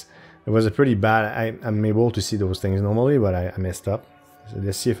from this. It was a pretty bad. I'm able to see those things normally, but I messed up. So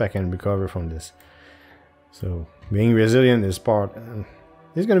let's see if I can recover from this. So being resilient is part.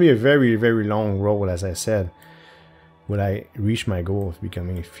 It's going to be a very, very long road, as I said. Will I reach my goal of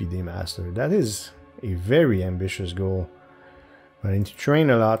becoming a FIDE master? That is a very ambitious goal. But I need to train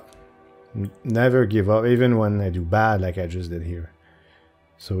a lot. Never give up, even when I do bad like I just did here.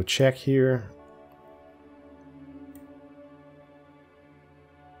 So check here.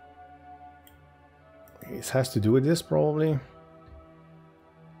 This has to do with this probably.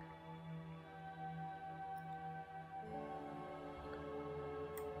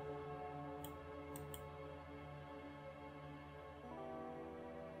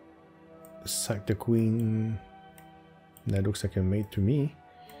 Sack the queen. That looks like a mate to me.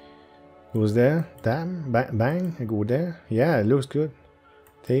 Goes there. Damn. Bang. I go there. Yeah, it looks good.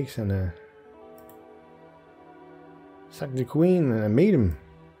 Takes and sack the queen and I made him.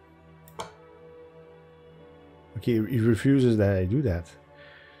 Okay, he refuses that I do that.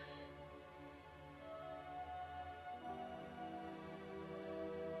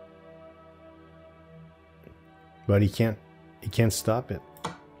 But he can't stop it.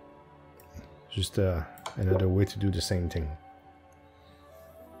 Just another way to do the same thing.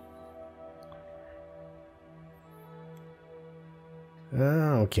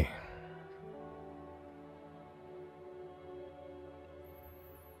 Okay.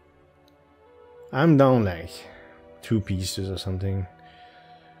 I'm down like 2 pieces or something.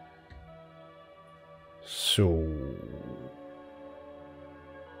 So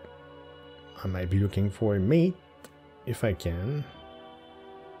I might be looking for a mate if I can.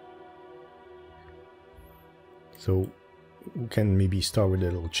 So we can maybe start with a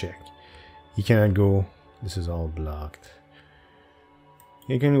little check. He cannot go. This is all blocked.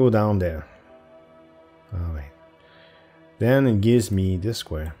 He can go down there. Alright. Then it gives me this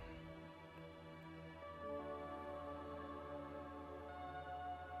square.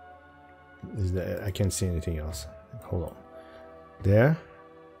 Is that, I can't see anything else. Hold on. There.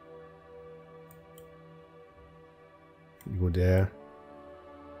 You go there.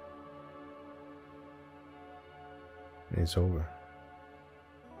 And it's over.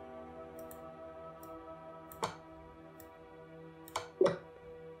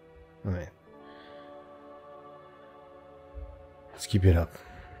 Alright. Let's keep it up.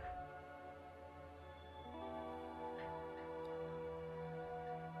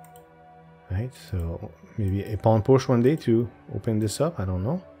 Right, so maybe a pawn push one day to open this up, I don't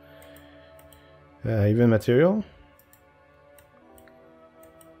know. Even material.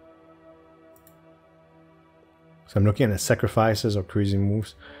 So I'm looking at sacrifices or crazy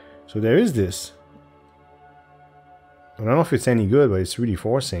moves. So there is this. I don't know if it's any good, but it's really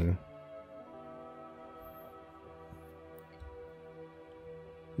forcing.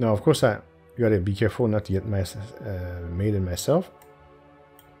 Now, of course, I gotta be careful not to get my made in myself.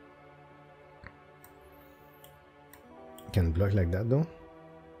 Can block like that though.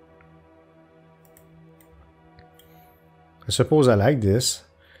 I suppose I like this.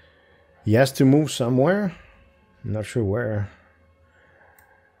 He has to move somewhere. I'm not sure where.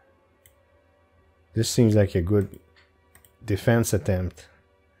 This seems like a good defense attempt.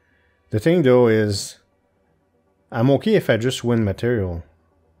 The thing though is I'm okay if I just win material.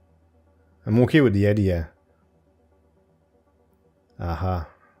 I'm okay with the idea. Aha.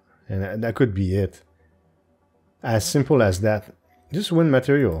 And that could be it. As simple as that. Just win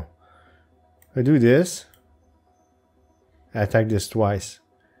material. I do this. I attack this twice.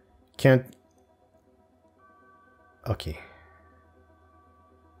 Can't. Okay.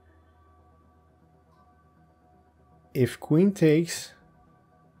 If queen takes,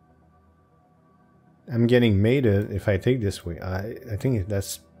 I'm getting mated if I take this way. I think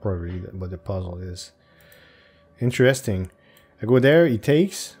that's probably what the puzzle is. Interesting. I go there, he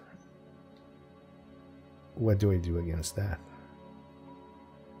takes. What do I do against that?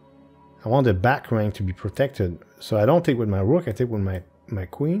 I want the back rank to be protected. So I don't take with my rook, I take with my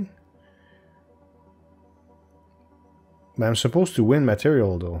queen. But I'm supposed to win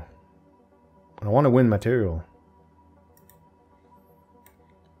material though. I want to win material.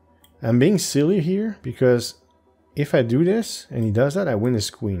 I'm being silly here because if I do this and he does that, I win his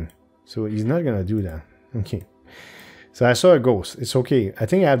queen. So he's not gonna do that. Okay. So I saw a ghost. It's okay. I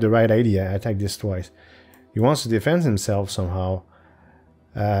think I have the right idea. I attack this twice. He wants to defend himself somehow.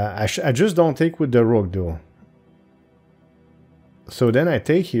 I just don't take with the rook though. So then I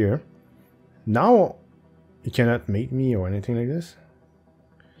take here. Now he cannot mate me or anything like this.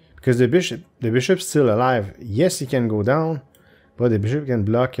 Because the bishop's still alive. Yes, he can go down, but the bishop can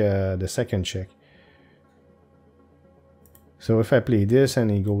block the second check. So if I play this and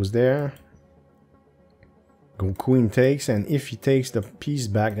he goes there, go queen takes, and if he takes the piece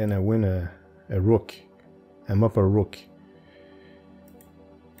back, then I win a rook. I'm up a rook.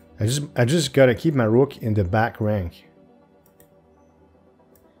 I just gotta keep my rook in the back rank.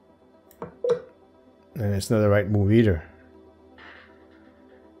 And it's not the right move either.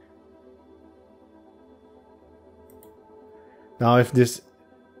 Now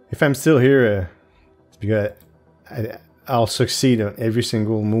if I'm still here, it's because I'll succeed on every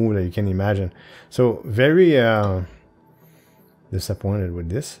single move that you can imagine. So very disappointed with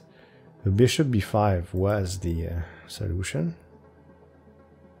this. The bishop b5 was the solution.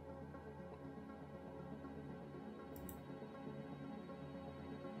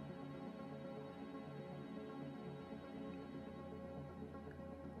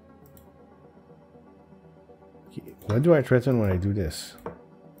 What do I threaten when I do this?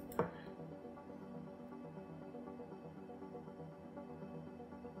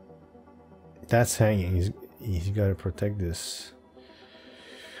 That's hanging. He's got to protect this.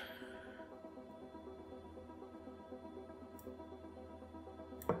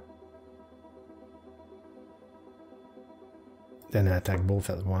 Then I attack both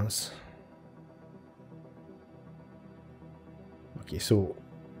at once. Okay, so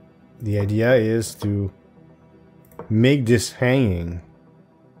the idea is to make this hanging.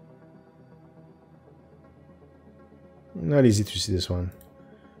 Not easy to see this one,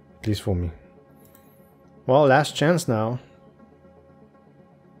 at least for me. Well, last chance now.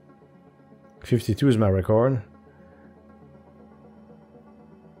 52 is my record.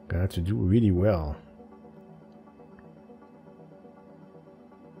 Gonna have to do really well.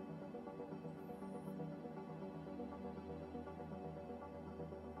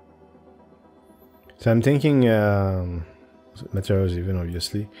 So I'm thinking, materials even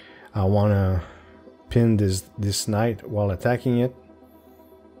obviously, I wanna pin this knight while attacking it.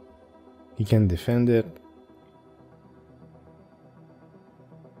 He can defend it.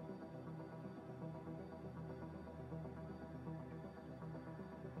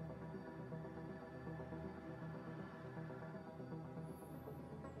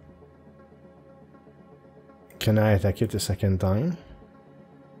 Can I attack it a second time?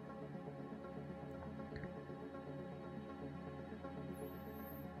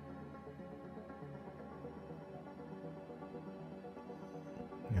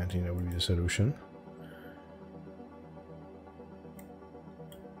 I think that would be the solution.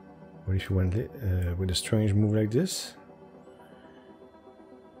 What if you went with a strange move like this?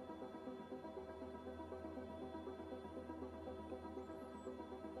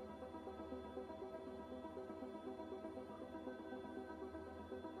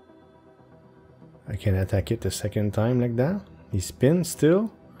 I can attack it the second time like that. He spins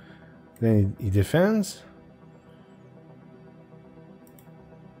still. Then he defends.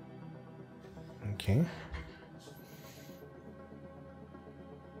 Okay.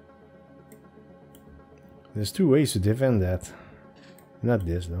 There's two ways to defend that. Not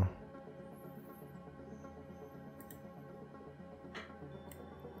this though.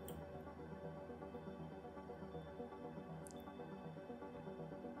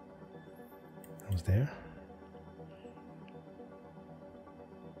 What's there?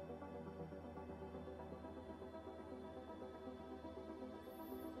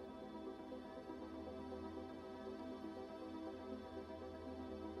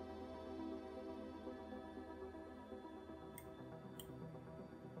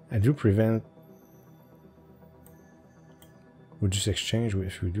 I do prevent. We'll just exchange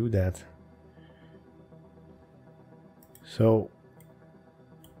if we do that. So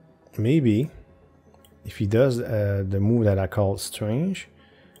maybe if he does the move that I call strange,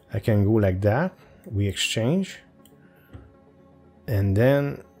 I can go like that. We exchange, and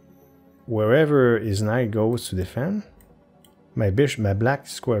then wherever his knight goes to defend, my black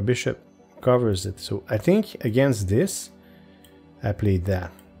square bishop covers it. So I think against this, I played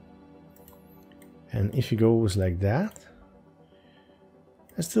that. And if he goes like that,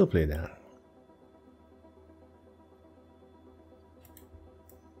 I still play that.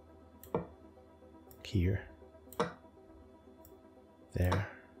 Here. There.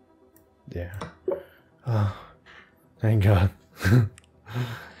 There. Oh, thank God. I'm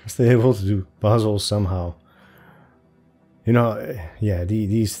still able to do puzzles somehow. You know, yeah,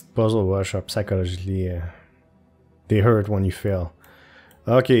 these puzzle rush are psychologically, they hurt when you fail.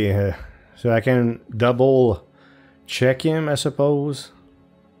 Okay, so I can double check him, I suppose.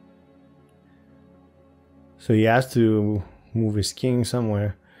 So he has to move his king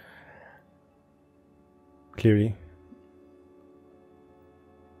somewhere. Clearly.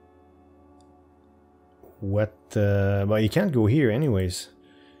 What? But you can't go here anyways.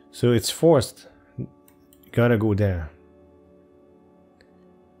 So it's forced. Gotta go there.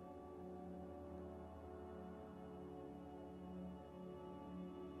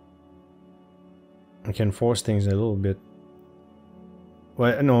 I can force things a little bit.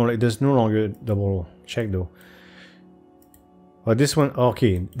 Well, no, there's no longer double check though. But this one,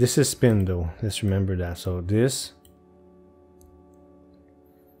 okay, this is spin though. Let's remember that. So this.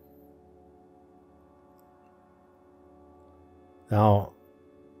 Now,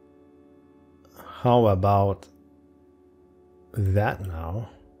 how about that now?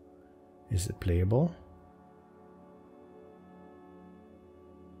 Is it playable?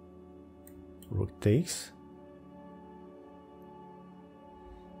 Rook takes.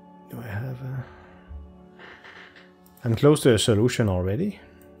 Do I have a... I'm close to a solution already,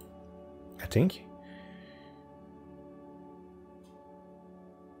 I think.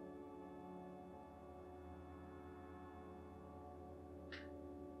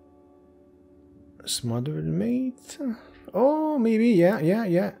 Smothered mate? Oh, maybe,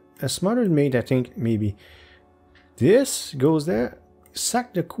 yeah. A smothered mate, I think, maybe. This goes there.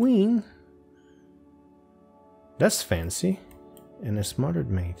 Sack the queen. That's fancy. And a smothered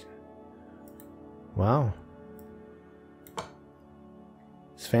mate. Wow.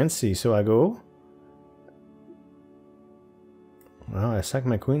 It's fancy, so I go. Wow, I sack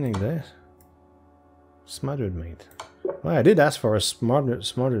my queen like this. Smothered mate. Well, I did ask for a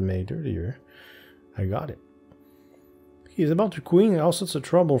smothered mate earlier. I got it. He's about to queen, all sorts of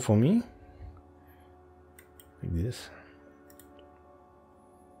trouble for me. Like this.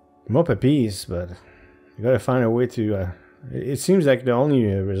 I'm up a piece, but you gotta find a way to... it seems like the only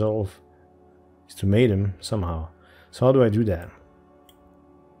resolve is to mate him somehow. So how do I do that?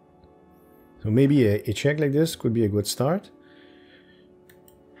 So maybe a check like this could be a good start.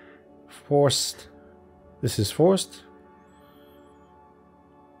 Forced. This is forced.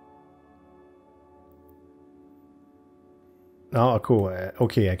 Oh, cool.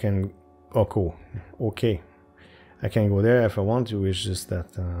 Okay, I can... Oh, cool. Okay. I can go there if I want to. It's just that...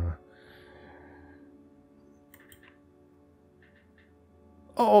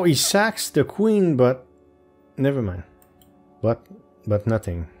 Oh, he sacks the queen, but... Never mind. But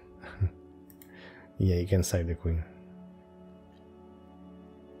nothing. Yeah, you can sack the queen.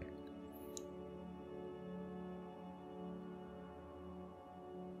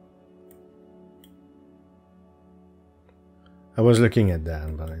 I was looking at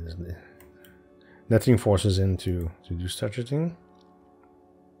that, but nothing forces him to do such a thing.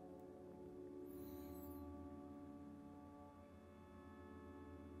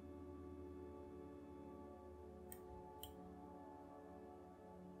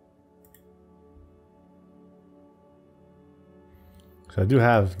 So I do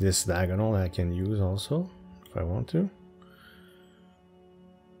have this diagonal that I can use also, if I want to.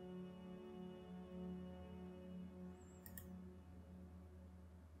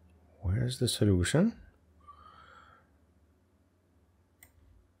 Where's the solution?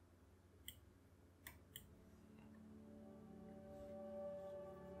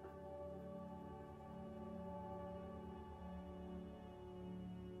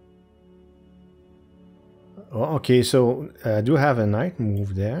 Oh, okay, so I do have a knight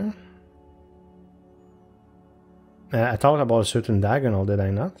move there. I talked about a certain diagonal, did I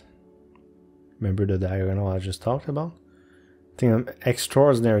not? Remember the diagonal I just talked about? I think I'm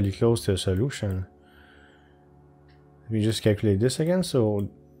extraordinarily close to a solution. Let me just calculate this again. So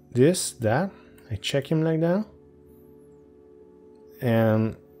this, that, I check him like that.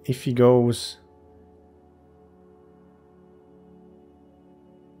 And if he goes...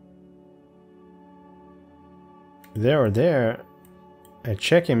 there or there, I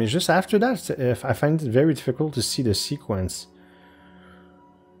check him. It's just after that, if I find it very difficult to see the sequence.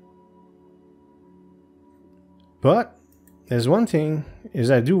 But there's one thing,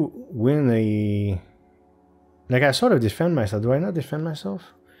 is I do win a... Like, I sort of defend myself. Do I not defend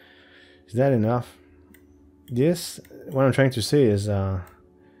myself? Is that enough? This, what I'm trying to say is, like,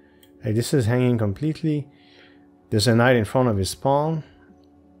 this is hanging completely. There's a knight in front of his pawn.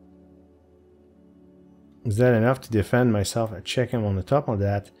 Is that enough to defend myself? I check him on the top of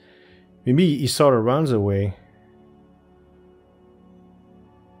that. Maybe he sort of runs away.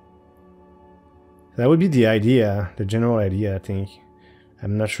 That would be the idea, the general idea, I think.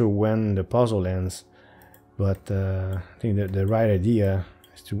 I'm not sure when the puzzle ends, but I think that the right idea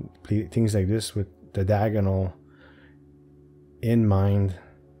is to play things like this with the diagonal in mind.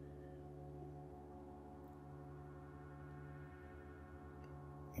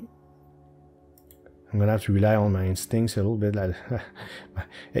 I'm gonna have to rely on my instincts a little bit.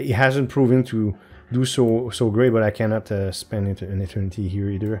 It hasn't proven to do so great, but I cannot spend an eternity here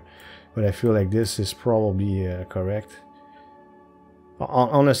either. But I feel like this is probably correct.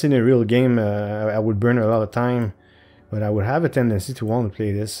 Honestly, in a real game, I would burn a lot of time, but I would have a tendency to want to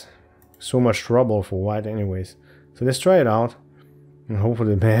play this. So much trouble for white anyways. So let's try it out. and hope for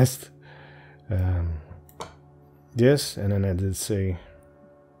the best. This, and then I did say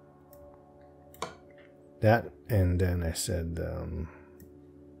that, and then I said,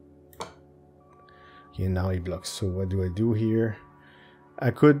 okay, now he blocks. So what do I do here?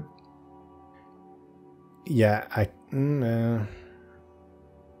 I could, yeah,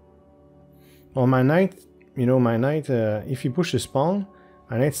 well, my knight, you know, my knight, if you push the pawn,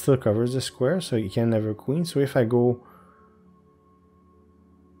 my knight still covers the square, so you can never queen. So if I go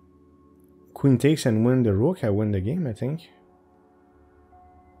queen takes and win the rook, I win the game, I think.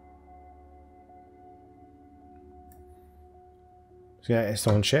 So yeah, I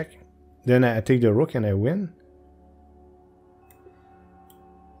stone check. Then I take the rook and I win.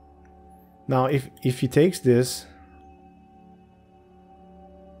 Now if he takes this,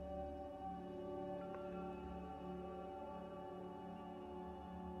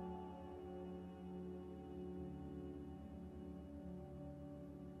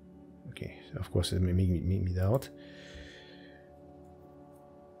 okay, so of course it may make me doubt.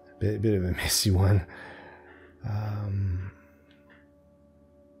 Bit of a messy one.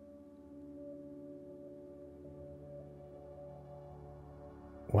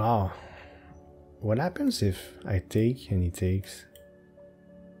 Wow. What happens if I take and he takes?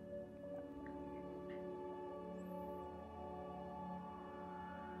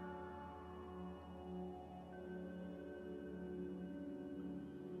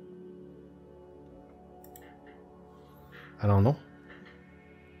 I don't know.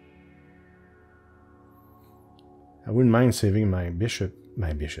 I wouldn't mind saving my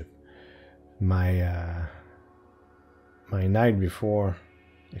knight before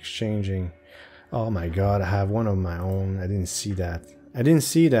exchanging. Oh my god, I have one of my own. I didn't see that. I didn't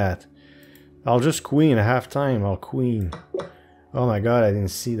see that. I'll just queen at half time. I'll queen. Oh my god, I didn't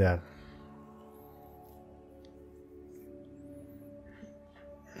see that.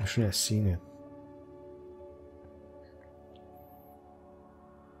 I shouldn't have seen it.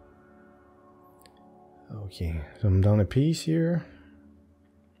 Okay, so I'm down a piece here.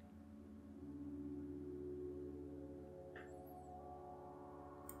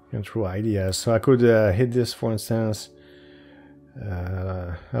 Can throw ideas. So I could hit this, for instance.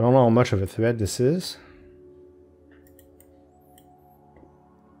 I don't know how much of a threat this is.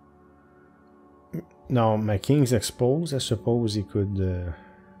 Now my king's exposed. I suppose he could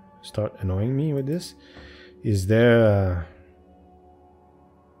start annoying me with this. Is there...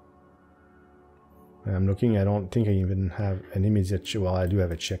 I'm looking, I don't think I even have an immediate check. Well, I do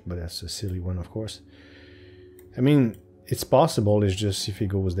have a check, but that's a silly one, of course. I mean, it's possible, it's just if he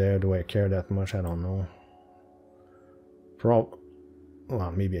goes there, do I care that much? I don't know.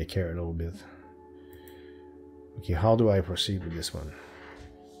 Well, maybe I care a little bit. Okay, how do I proceed with this one?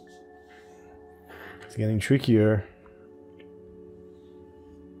 It's getting trickier.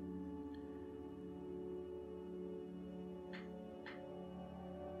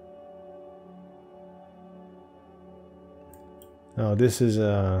 Now this is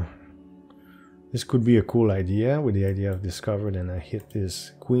this could be a cool idea, with the idea of discovered, and I hit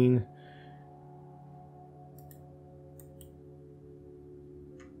this queen.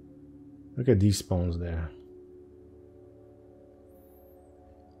 Look at these pawns there.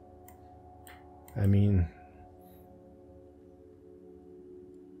 I mean,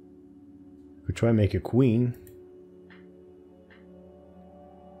 we try and make a queen.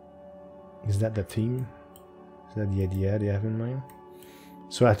 Is that the theme? Is that the idea they have in mind?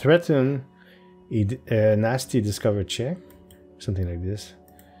 So I threaten a nasty discovered check, something like this.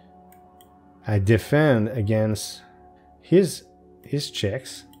 I defend against his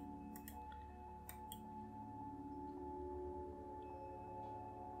checks.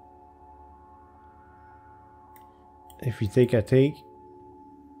 If we take, I take.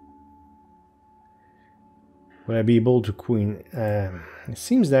 Will I be able to queen? It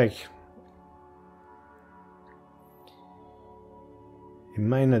seems like it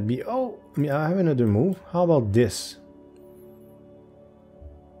might not be. Oh, I have another move. How about this?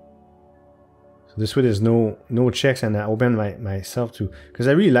 So this way there's no checks, and I open myself to, because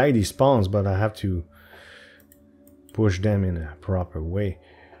I really like these pawns, but I have to push them in a proper way.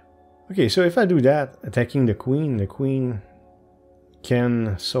 Okay, so if I do that, attacking the queen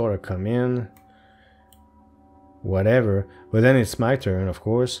can sort of come in, whatever, but then it's my turn, of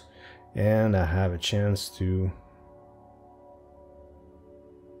course, and I have a chance to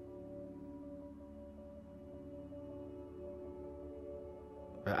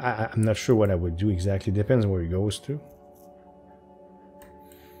I'm not sure what I would do exactly. Depends where he goes to.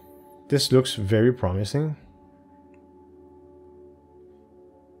 This looks very promising.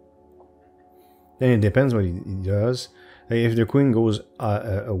 Then it depends what he does. Like if the queen goes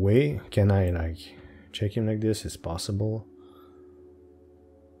away, can I like check him like this? It's possible.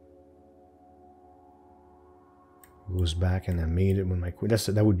 Goes back and I made it with my queen.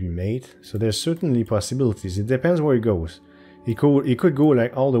 That would be mate. So there's certainly possibilities. It depends where he goes. He could go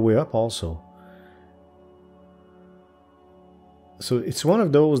like all the way up also. So it's one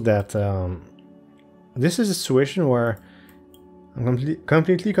of those that this is a situation where I'm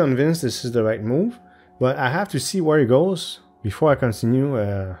completely convinced this is the right move, but I have to see where he goes before I continue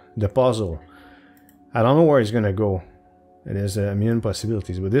the puzzle. I don't know where he's gonna go. There's a million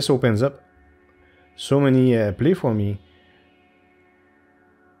possibilities, but this opens up so many play for me.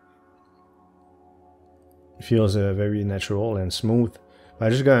 It feels very natural and smooth. But I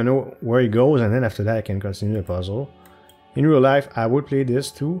just gotta know where he goes, and then after that I can continue the puzzle. In real life, I would play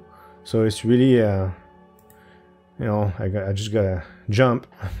this too, so it's really, you know, I just gotta jump,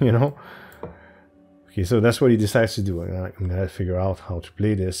 you know. Okay, so that's what he decides to do. I'm gonna figure out how to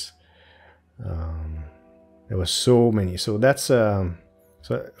play this. There was so many, so that's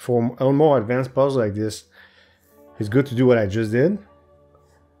so for a more advanced puzzle like this, it's good to do what I just did.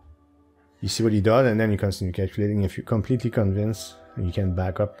 You see what he does, and then you continue calculating. If you're completely convinced, you can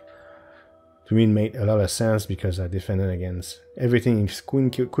back up. To me, it made a lot of sense because I defended against everything his queen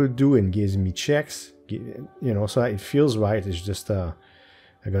could do and gives me checks. You know, so it feels right. It's just I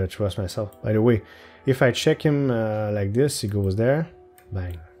gotta trust myself. By the way, if I check him like this, he goes there,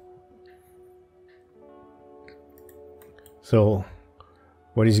 bang. So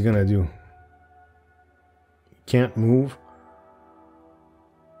what is he gonna do? He can't move.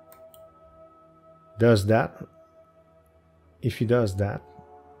 Does that. If he does that,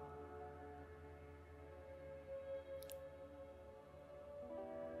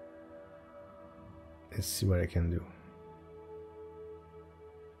 let's see what I can do.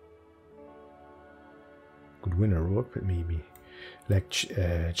 Could win a rook, but maybe like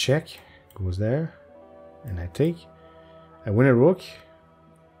check goes there, and I take. I win a rook.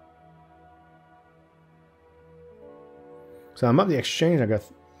 So I'm up the exchange. I got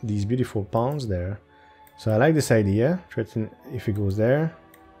these beautiful pawns there. So I like this idea. Threaten if he goes there.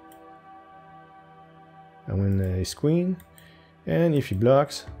 I win his queen, and if he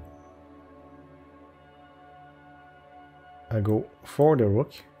blocks, I go for the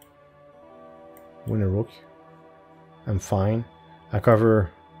rook. Win a rook. I'm fine. I cover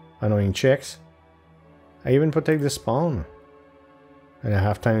annoying checks. I even protect this pawn. And I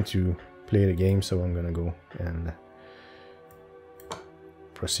have time to play the game, so I'm gonna go and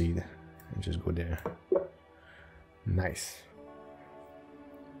proceed. And just go there. Nice.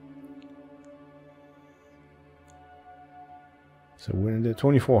 So we're in the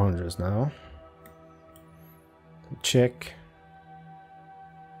 2400s now. Check.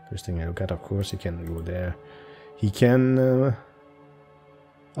 First thing I look at, of course, he can go there. He can,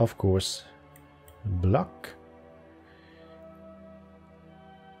 of course, block.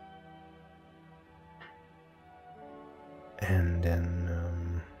 And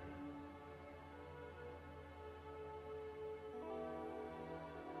then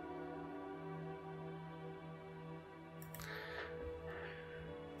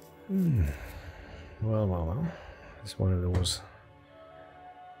well. It's one of those.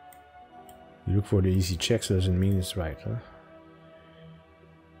 You look for the easy checks doesn't mean it's right, huh?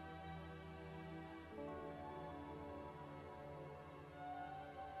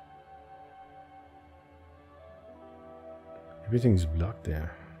 Everything's blocked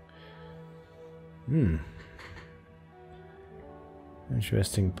there.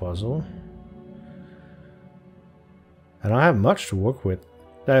 Interesting puzzle. I don't have much to work with.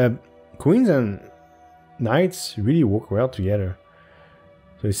 Queens and knights really work well together.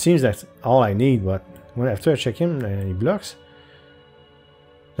 So it seems that's all I need, but when after I check him and he blocks,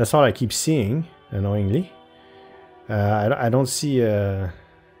 that's all I keep seeing, annoyingly. I don't see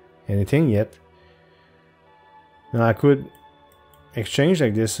anything yet. Now I could exchange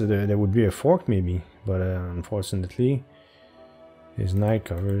like this, so there would be a fork maybe, but unfortunately his knight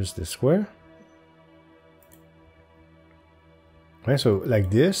covers the square. Okay, so like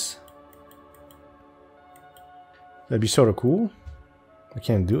this, that'd be sort of cool. I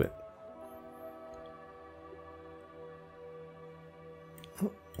can't do it.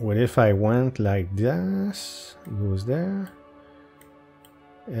 What if I went like this? It goes there.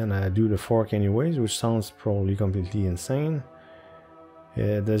 And I do the fork anyways, which sounds probably completely insane.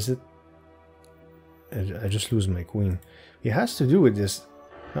 Does it? I just lose my queen. It has to do with this.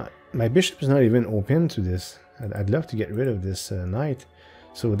 My bishop is not even open to this. I'd love to get rid of this knight.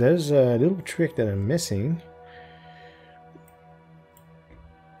 So there's a little trick that I'm missing.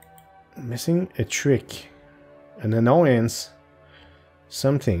 Missing a trick. an annoyance.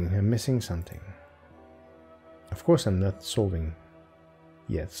 Something. I'm missing something. Of course I'm not solving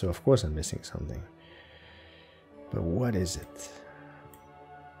yet, so of course I'm missing something. But what is it?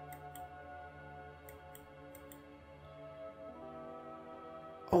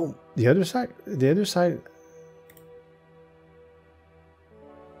 Oh, the other side. The other side.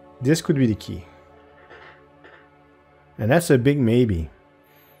 This could be the key. And that's a big maybe.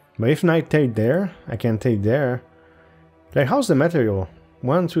 But if I take there, I can take there. Like, how's the material?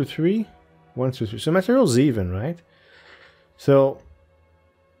 1, 2, 3. 1, 2, 3. So material's even, right? So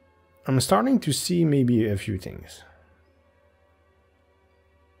I'm starting to see maybe a few things.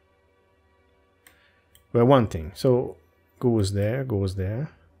 Well, one thing. So goes there, goes there.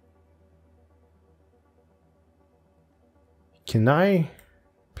 Can I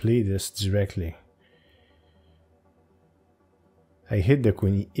play this directly? I hit the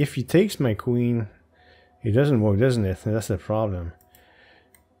queen. If he takes my queen, it doesn't work, doesn't it? That's the problem.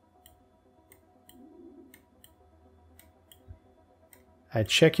 I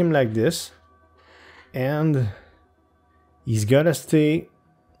check him like this, and he's gotta stay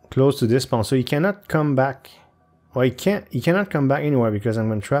close to this pawn, so he cannot come back. Well, he cannot come back anywhere because I'm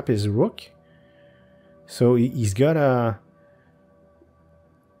gonna trap his rook. So he's gotta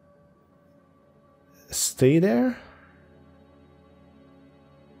stay there.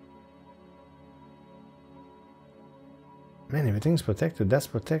 Man, everything's protected. That's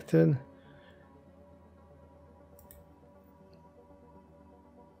protected.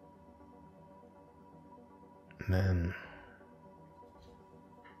 Man.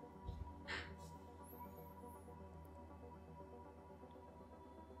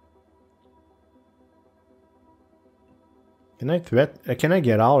 Can I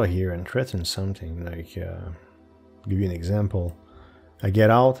get out of here and threaten something? Like, give you an example. I get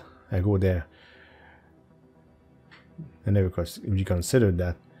out, I go there. I never really considered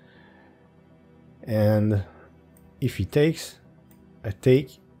that. And if he takes, I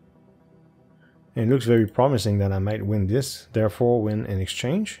take. And it looks very promising that I might win this, therefore win in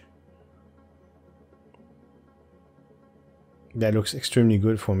exchange. That looks extremely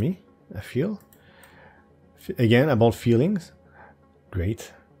good for me, I feel. Again, about feelings.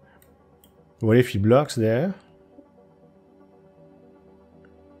 Great. What if he blocks there?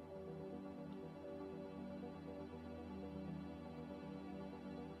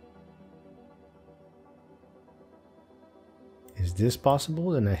 Is this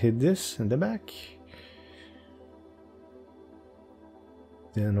possible? Then I hit this in the back.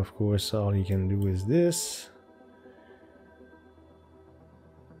 Then of course all you can do is this.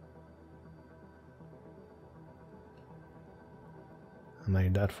 Am I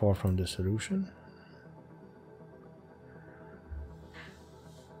that far from the solution?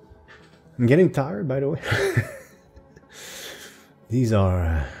 I'm getting tired, by the way. These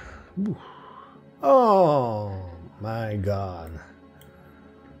are... oh my god.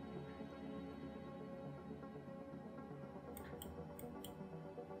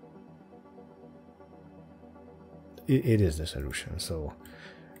 It is the solution, so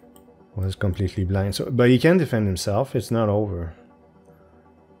I was completely blind. So, but he can defend himself, it's not over.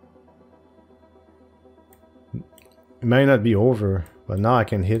 It might not be over, but now I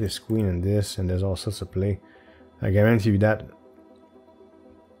can hit his queen and this, and there's all sorts of play. I guarantee you that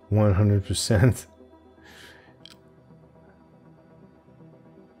 100%.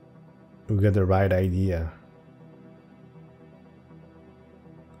 We got the right idea.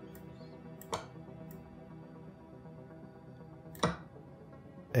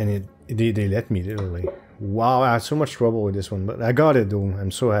 And they let me, literally. Wow, I had so much trouble with this one, but I got it though.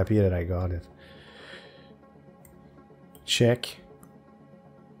 I'm so happy that I got it. Check.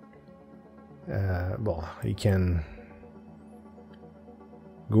 Well, he can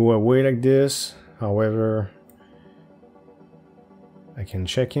go away like this. However, I can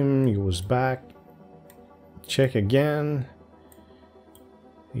check him. He goes back. Check again.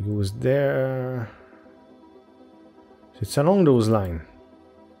 He goes there. It's along those lines.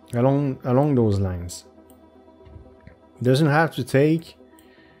 Along those lines. He doesn't have to take.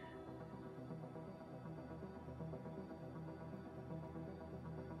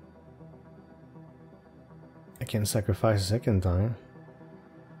 I can sacrifice a second time.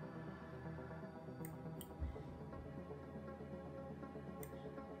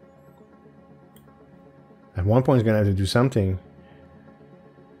 At one point he's gonna have to do something.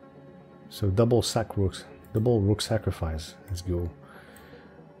 So double sack rooks. Double rook sacrifice. Let's go.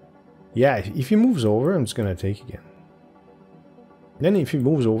 Yeah, if he moves over, I'm just gonna take again. Then if he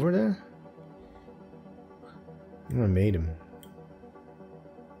moves over there, I'm gonna mate him.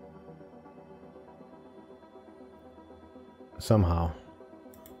 somehow.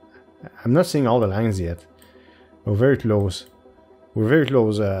 I'm not seeing all the lines yet. We're very close. We're very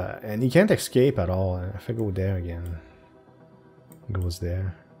close, and he can't escape at all. If I go there again, it goes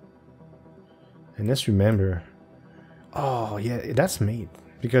there. And let's remember. Oh yeah, that's made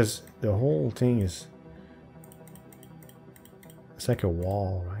because the whole thing is. It's like a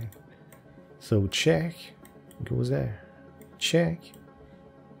wall, right? So check, goes there. Check.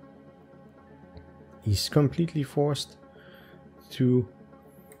 He's completely forced to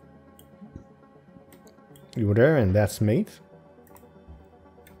go there, and that's mate.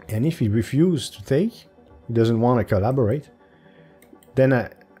 And if he refuses to take, he doesn't want to collaborate, then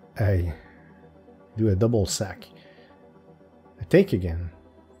I do a double sack. I take again.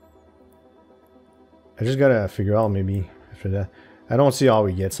 I just gotta figure out maybe after that. I don't see how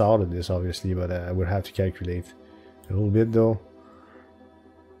he gets out of this, obviously, but I would have to calculate a little bit, though.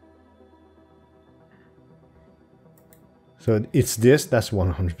 So it's this, that's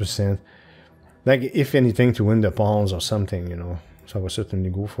 100%. Like, if anything, to win the pawns or something, you know. So I would certainly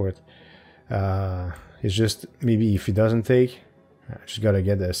go for it. It's just, maybe if he doesn't take, I just gotta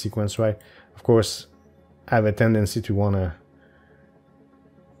get the sequence right. Of course, I have a tendency to want to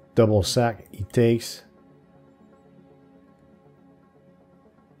double sack. He takes.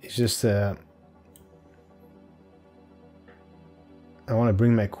 It's just I want to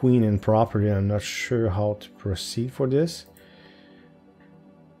bring my queen in properly. I'm not sure how to proceed for this.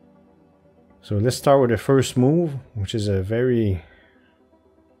 So let's start with the first move, which is a very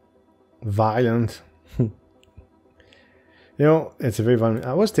violent. You know, it's a very violent.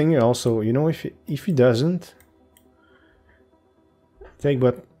 I was thinking also, you know, if he doesn't take,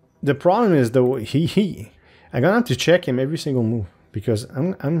 but the problem is though I'm gonna have to check him every single move. Because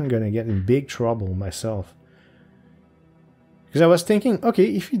I'm gonna get in big trouble myself. Because I was thinking, okay,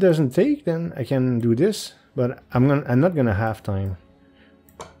 if he doesn't take, then I can do this, but I'm not gonna have time.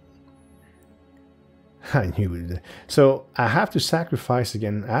 I knew it. So I have to sacrifice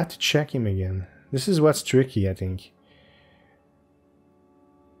again. I have to check him again. This is what's tricky, I think.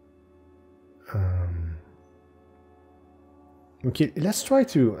 Okay, let's try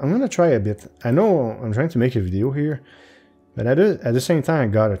to. I'm gonna try a bit. I know I'm trying to make a video here. But at the same time,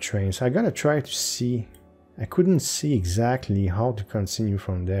 I gotta train. So I gotta try to see. I couldn't see exactly how to continue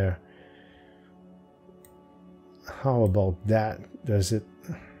from there. How about that? Does it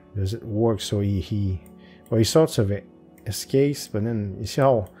work? So he sorts of escapes, but then you see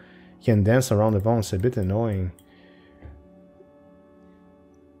how he can dance around the bone. It's a bit annoying.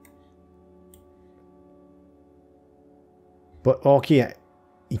 But okay,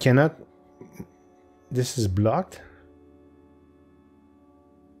 he cannot. This is blocked.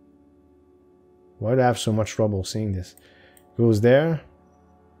 Why do I have so much trouble seeing this? Goes there.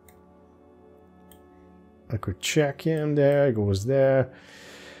 I could check him there. Goes there.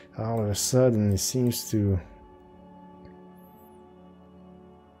 All of a sudden, it seems to.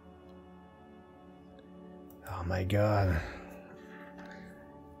 Oh my god.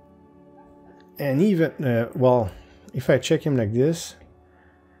 And even, well, if I check him like this,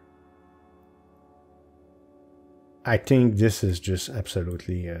 I think this is just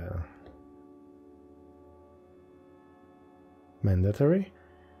absolutely. Mandatory.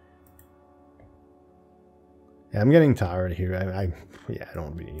 Yeah, I'm getting tired here. I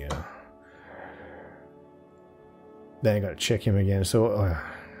don't really. Then I gotta check him again. So.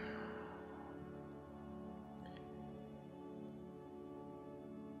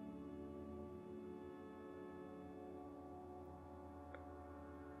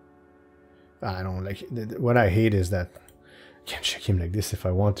 I don't like. What I hate is that I can't check him like this if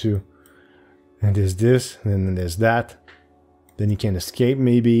I want to. And there's this, and then there's that. Then he can escape,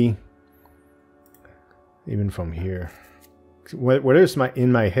 maybe. Even from here. Whether it's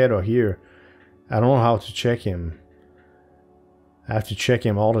in my head or here, I don't know how to check him. I have to check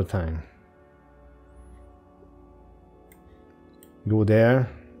him all the time. Go there.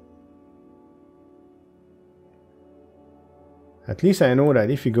 At least I know that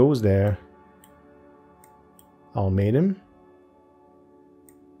if he goes there, I'll mate him.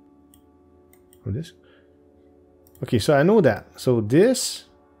 Or this. Okay, so I know that. So this,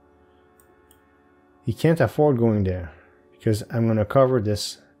 he can't afford going there because I'm going to cover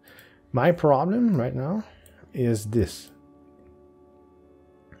this. My problem right now is this.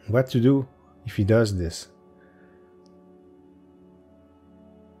 What to do if he does this?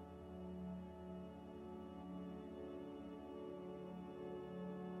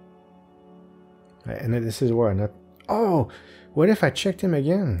 And this is where I'm not. Oh, what if I checked him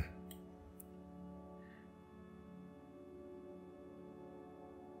again?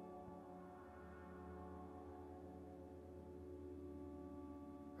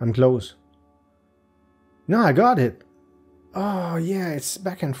 I'm close. No, I got it. Oh, yeah, it's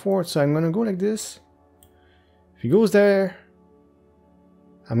back and forth. So I'm going to go like this. If he goes there,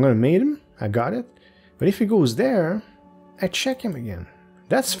 I'm going to mate him. I got it. But if he goes there, I check him again.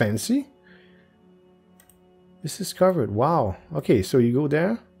 That's fancy. This is covered. Wow. Okay, so you go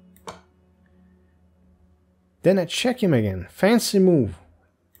there. Then I check him again. Fancy move.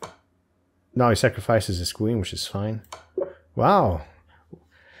 Now he sacrifices his queen, which is fine. Wow.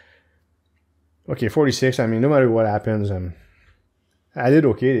 Okay, 46. I mean, no matter what happens, I did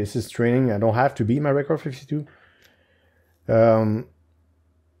okay. This is training. I don't have to beat my record 52.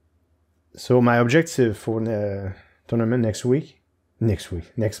 So my objective for the tournament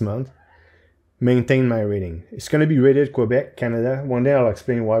next month, maintain my rating. It's going to be rated Quebec, Canada. One day I'll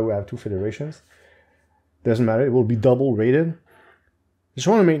explain why we have two federations. Doesn't matter. It will be double rated. Just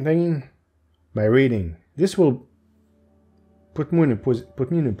want to maintain my rating. This will put me in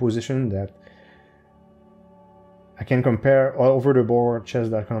a position that I can compare all over the board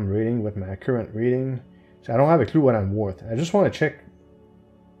chess.com rating with my current rating. So I don't have a clue what I'm worth. I just want to check.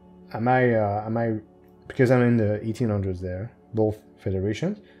 Am I because I'm in the 1800s there, both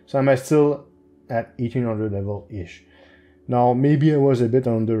federations. So am I still at 1800 level ish? Now maybe I was a bit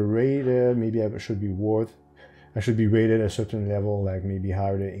underrated. Maybe I should be rated a certain level, like maybe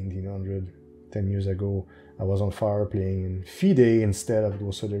higher than 1800. 10 years ago, I was on fire playing in FIDE instead of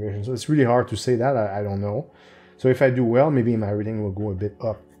those federations. So it's really hard to say that. I don't know. So if I do well, maybe my rating will go a bit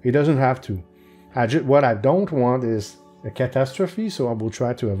up. It doesn't have to. What I don't want is a catastrophe, so I will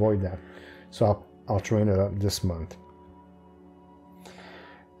try to avoid that. So I'll train it up this month.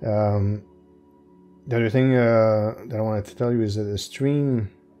 The other thing that I wanted to tell you is that the stream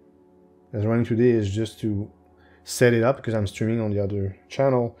that's running today is just to set it up because I'm streaming on the other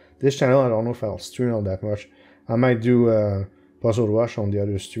channel. This channel, I don't know if I'll stream all that much. I might do Puzzle Rush on the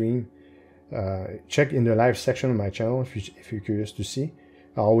other stream. Check in the live section of my channel if you're curious to see.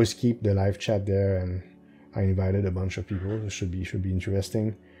 I always keep the live chat there, and I invited a bunch of people. It should be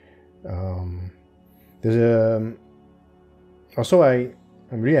interesting. Also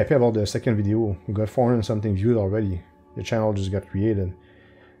I'm really happy about the second video. We got 400 and something views already. The channel just got created.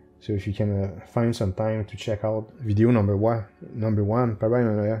 So if you can find some time to check out video number one,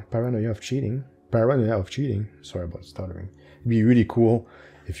 paranoia of cheating. Sorry about stuttering. It'd be really cool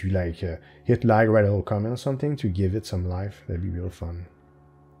if you like hit like, write a little comment or something to give it some life. That'd be real fun.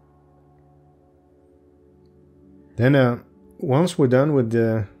 Then once we're done with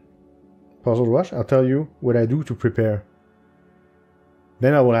the Puzzle Rush, I'll tell you what I do to prepare.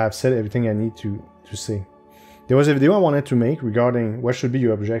 Then I will have said everything I need to say. There was a video I wanted to make regarding what should be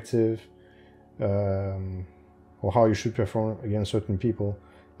your objective, or how you should perform against certain people.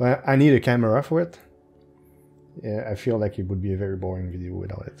 But I need a camera for it. Yeah, I feel like it would be a very boring video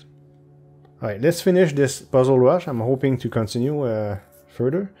without it. Alright, let's finish this Puzzle Rush. I'm hoping to continue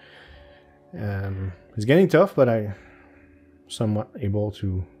further. It's getting tough, but I'm somewhat able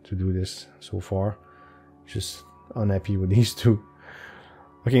to do this so far. Just unhappy with these two.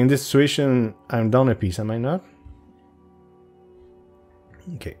 Okay, in this situation, I'm down a piece, am I not?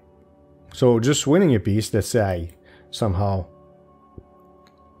 Okay. So just winning a piece, let's say I somehow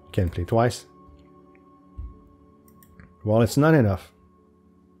can play twice. Well, it's not enough.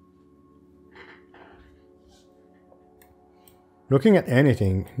 Looking at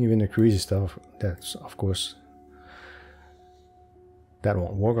anything, even the crazy stuff, that's, of course, that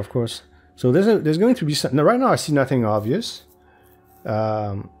won't work, of course. So there's going to be some, now, right now I see nothing obvious.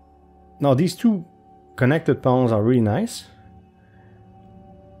 Now these two connected pawns are really nice.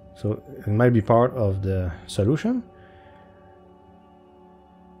 So it might be part of the solution.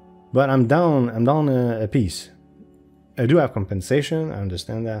 But I'm down a piece. I do have compensation, I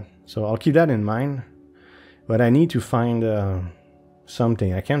understand that. So I'll keep that in mind. But I need to find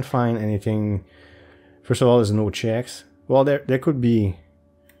something. I can't find anything. First of all, there's no checks. Well, there could be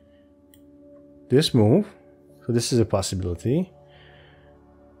this move. So this is a possibility.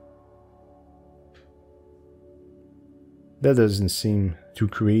 That doesn't seem too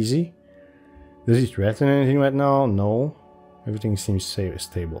crazy. Does he threaten anything right now? No. Everything seems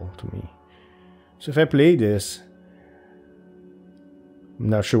stable to me. So if I play this, I'm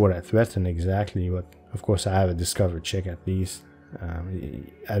not sure what I threaten exactly, but of course I have a discovered check at least.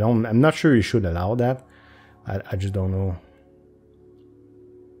 I'm not sure you should allow that. I just don't know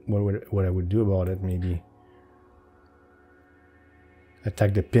what I would do about it. Maybe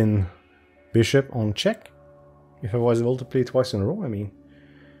attack the pin bishop on check. If I was able to play twice in a row, I mean.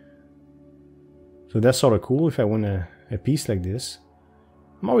 So that's sort of cool if I win a piece like this.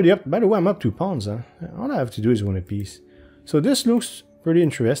 I'm already up. By the way, I'm up 2 pawns. Huh? All I have to do is win a piece. So this looks Pretty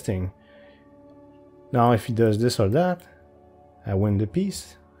interesting. Now if he does this or that, I win the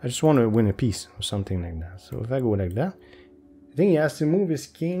piece. I just want to win a piece or something like that. So if I go like that, I think he has to move his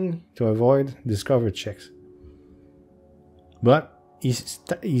king to avoid discovered checks. But he's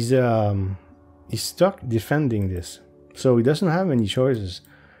stuck defending this. So he doesn't have any choices.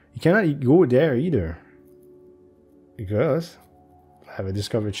 He cannot go there either. Because I have a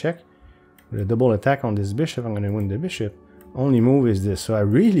discovered check. With a double attack on this bishop, I'm going to win the bishop. Only move is this. So I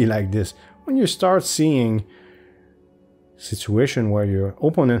really like this. When you start seeing situation where your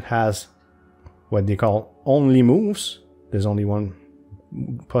opponent has what they call only moves, there's only one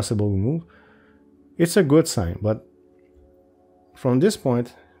possible move, it's a good sign. But from this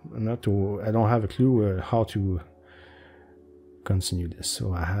point, I don't have a clue how to continue this.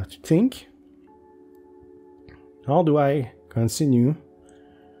 So I have to think, how do I continue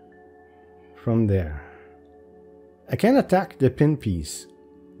from there? I can attack the pin piece.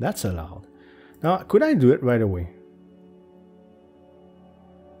 That's allowed. Now, could I do it right away?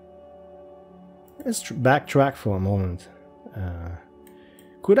 Let's backtrack for a moment.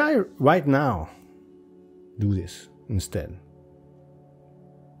 Could I right now do this instead?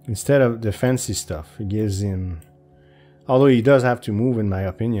 Instead of the fancy stuff, it gives him... Although he does have to move in my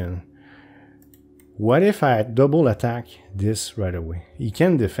opinion. What if I double attack this right away? He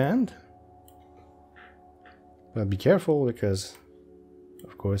can defend. But be careful because,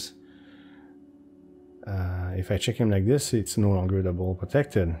 of course, if I check him like this, it's no longer double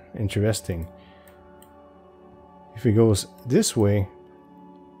protected. Interesting. If he goes this way,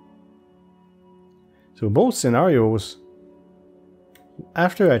 so both scenarios,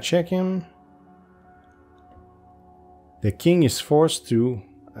 after I check him, the king is forced to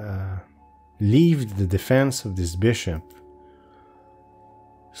leave the defense of this bishop.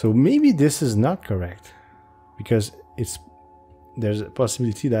 So maybe this is not correct, because there's a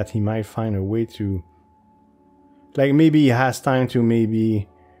possibility that he might find a way to, like, maybe he has time to maybe,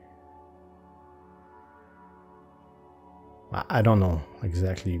 I don't know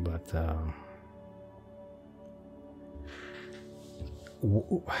exactly, but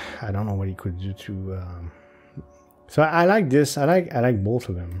I don't know what he could do to. So I like this. I like both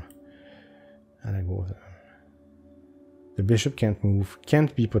of them. I like both of them. The bishop can't move,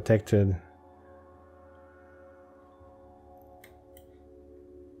 can't be protected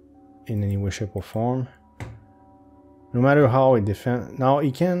in any way, shape, or form. No matter how he defends. Now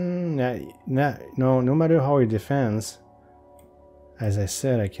he can. No matter how he defends. As I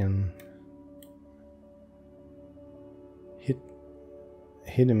said, I can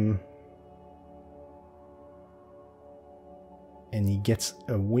hit him, and he gets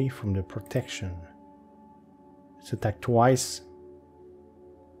away from the protection. It's attacked twice,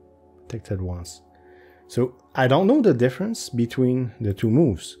 protected once. So I don't know the difference between the two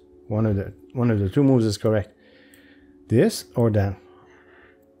moves. One of the two moves is correct. This or that.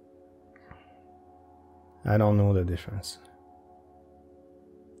 I don't know the difference.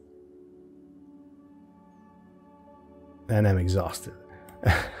 And I'm exhausted.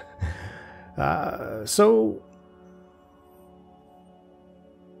 So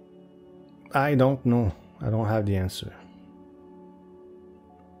I don't know. I don't have the answer.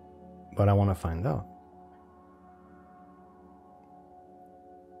 But I want to find out.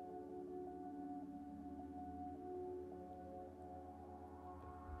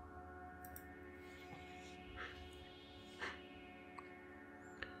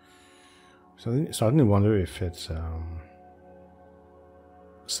 So I suddenly wonder if it's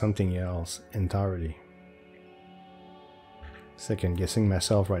something else entirely. Second guessing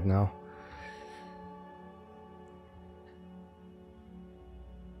myself right now.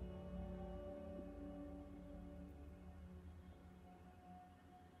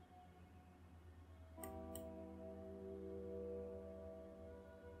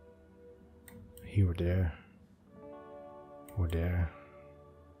 Here or there. Or there.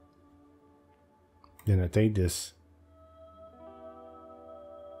 Then I take this.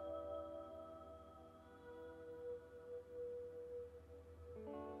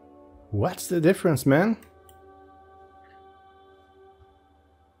 What's the difference, man?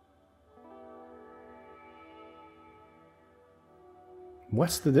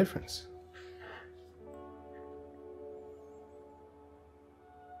 What's the difference?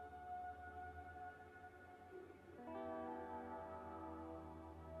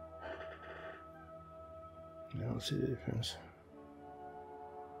 I don't see the difference.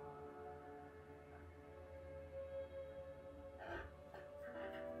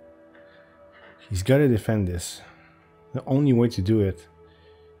 He's got to defend this. The only way to do it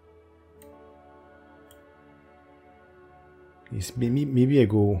Maybe I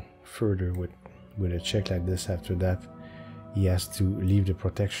go further with a check like this. After that, he has to leave the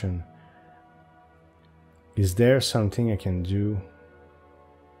protection. Is there something I can do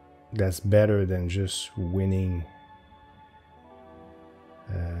that's better than just winning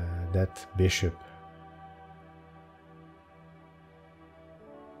that bishop?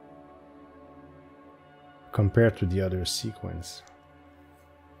 Compared to the other sequence.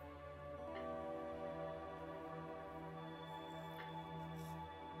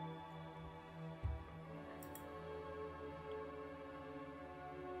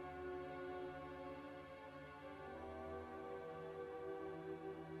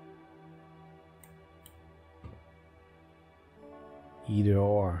 Either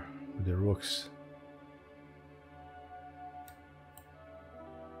or with the rooks.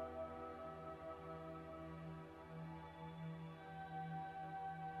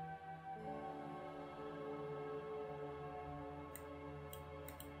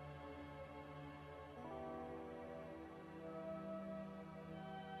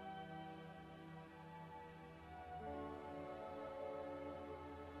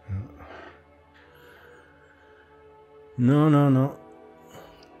 No, no, no.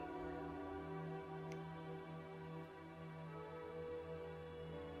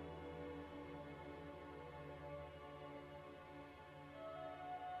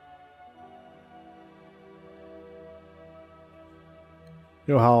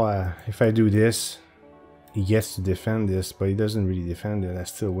 You know how if I do this, he gets to defend this, but he doesn't really defend it. I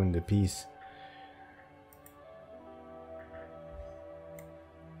still win the piece.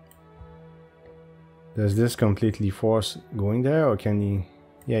 Does this completely force going there, or can he?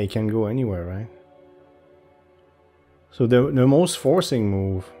 Yeah, he can go anywhere, right? So the most forcing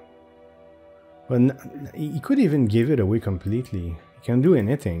move, but he could even give it away completely. He can do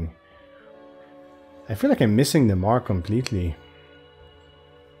anything. I feel like I'm missing the mark completely.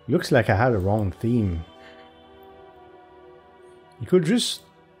 Looks like I had a wrong theme. He could just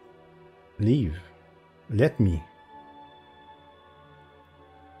leave. Let me.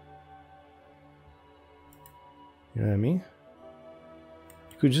 You know what I mean?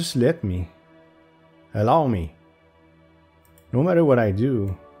 You could just let me. Allow me. No matter what I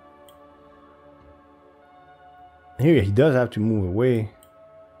do. Here, he does have to move away.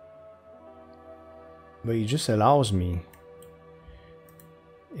 But he just allows me.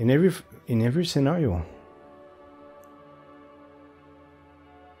 In every scenario.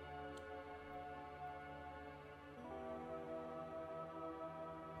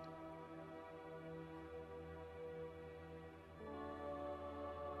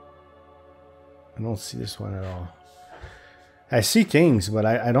 I don't see this one at all. I see things, but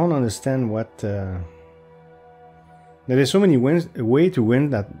I don't understand what. There's so many way to win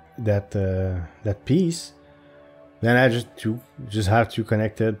that piece. Then I just have two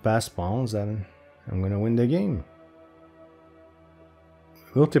connected pass pawns, and I'm gonna win the game.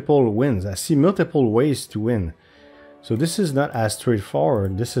 Multiple wins. I see multiple ways to win. So this is not as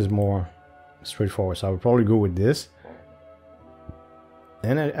straightforward. This is more straightforward. So I would probably go with this.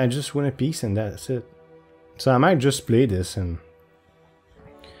 And I just win a piece and that's it. So I might just play this and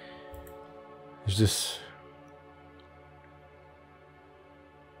it's just,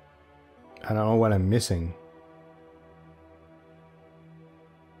 I don't know what I'm missing.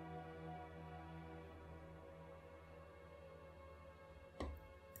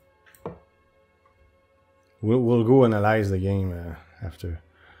 We'll go analyze the game after.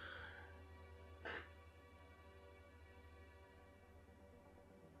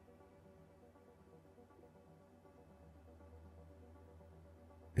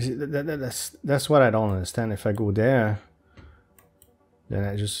 That's what I don't understand. If I go there, then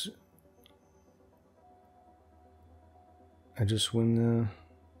I just win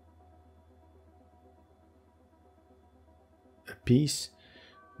a piece.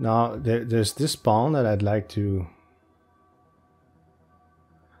 Now there's this pawn that I'd like to.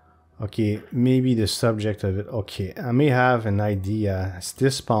 Okay, maybe the subject of it. Okay, I may have an idea. It's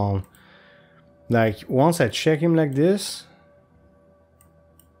this pawn. Like once I check him like this.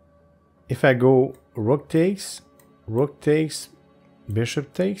 If I go rook takes,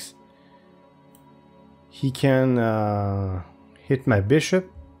 bishop takes, he can hit my bishop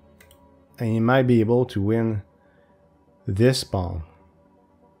and he might be able to win this pawn.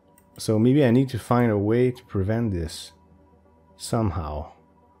 So maybe I need to find a way to prevent this somehow.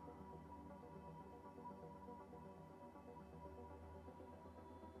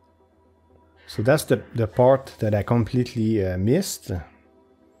 So that's the part that I completely missed.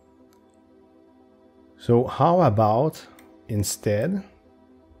 So how about instead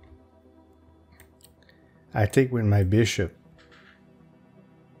I take with my bishop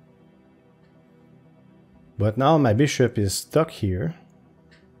But now my bishop is stuck here.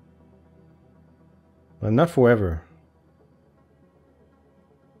 But not forever.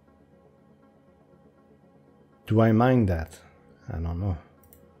 Do I mind that? I don't know.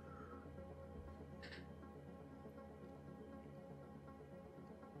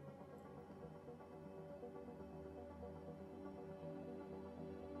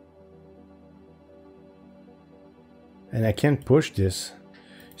 And I can't push this.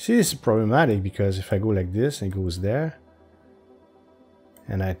 See, this is problematic because if I go like this, it goes there.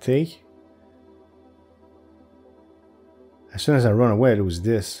 And I take. As soon as I run away, I lose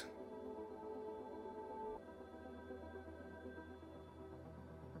this.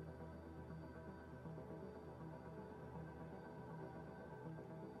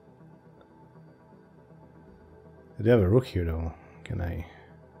 I do have a rook here though. Can I?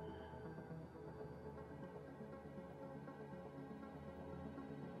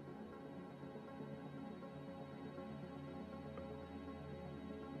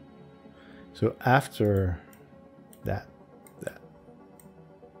 So after that,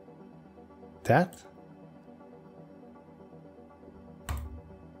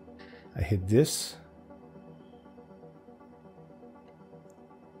 I hit this.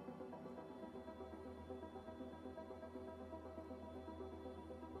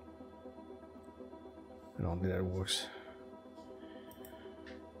 I don't think that works.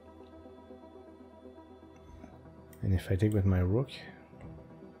 And if I take with my rook,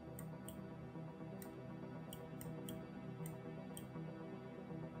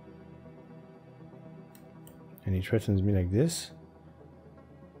 and he threatens me like this.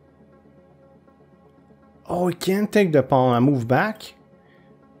 Oh, he can't take the pawn. I move back.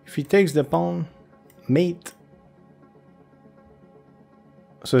 If he takes the pawn, mate.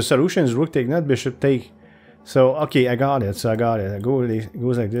 So the solution is rook take, not bishop take. So okay, I got it. So I got it. It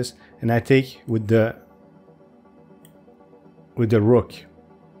goes like this, and I take with the rook,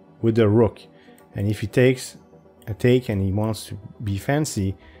 And if he takes a take and he wants to be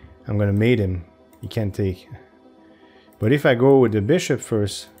fancy, I'm gonna mate him. He can't take. But if I go with the bishop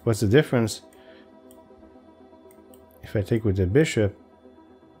first, what's the difference? If I take with the bishop,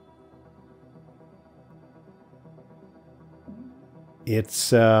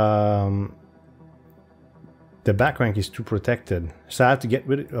 it's the back rank is too protected, so I have to get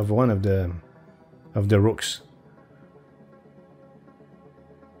rid of one of the rooks.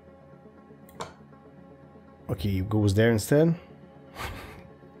 Okay, he goes there instead.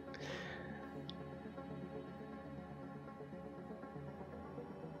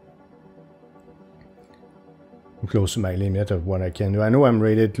 I'm close to my limit of what I can do. I know I'm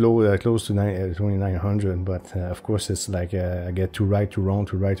rated low, close to 2900, but of course it's like I get 2 right, 2 wrong,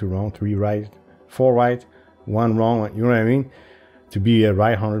 2 right, 2 wrong, 3 right, 4 right, 1 wrong. You know what I mean? To be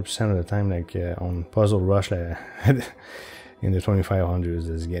right 100% of the time, like on Puzzle Rush, like, in the 2500s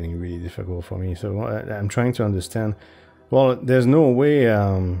is getting really difficult for me. So I'm trying to understand. Well, there's no way.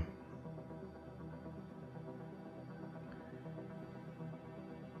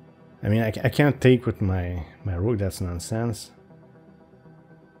 I mean, I can't take with my rook. That's nonsense.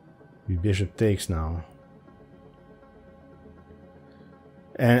 The bishop takes now,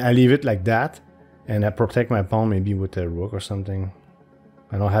 and I leave it like that, and I protect my pawn maybe with a rook or something.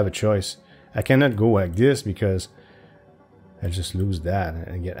 I don't have a choice. I cannot go like this because I just lose that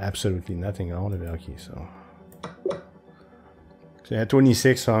and get absolutely nothing out of it. Okay, so at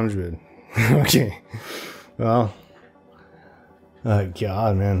 2600. Okay, well. Oh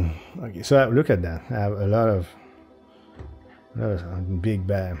god, man. Okay, so look at that. I have a lot of big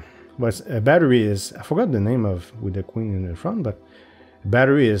bad. But a battery is, I forgot the name of with the queen in the front, but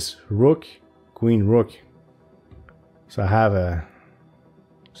battery is rook, queen, rook. So I have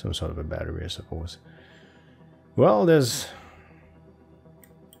some sort of a battery, I suppose. Well, there's,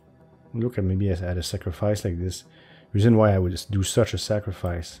 look at, maybe I had a sacrifice like this. Reason why I would just do such a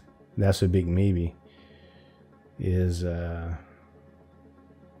sacrifice, that's a big maybe, is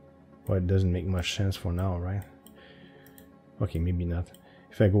well, it doesn't make much sense for now, right? Okay, maybe not.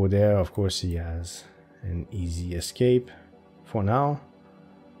 If I go there, of course he has an easy escape for now.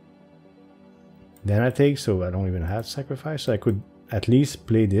 Then I take, so I don't even have sacrifice. So I could at least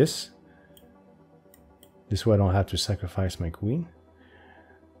play this. This way I don't have to sacrifice my queen.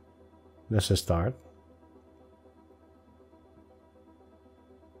 That's a start.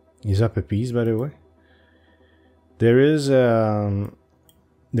 He's up a piece, by the way. There is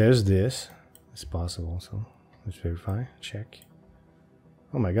there's this. It's possible, so let's verify. Check.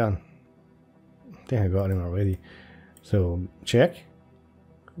 Oh my god. I think I got him already. So check.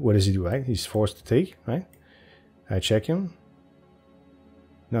 What does he do, right? He's forced to take, right? I check him.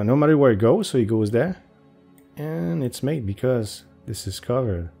 No matter where he goes, so he goes there. and it's mate because this is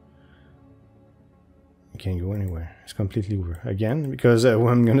covered. You can't go anywhere. It's completely over. Again, because when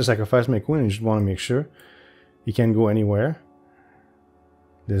I'm going to sacrifice my queen, I just want to make sure he can't go anywhere.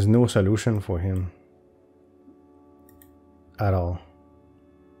 There's no solution for him at all.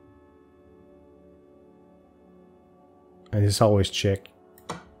 And it's always check.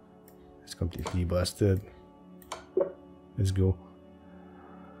 It's completely busted. Let's go.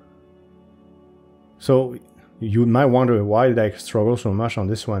 So you might wonder, why did I struggle so much on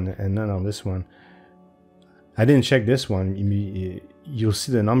this one and not on this one? I didn't check this one. You'll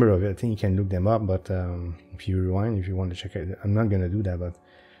see the number of it. I think you can look them up, but if you rewind, if you want to check it, I'm not gonna do that. But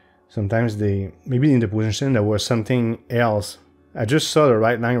sometimes maybe in the position there was something else. I just saw the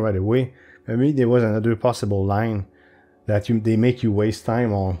right line right away. Maybe there was another possible line that they make you waste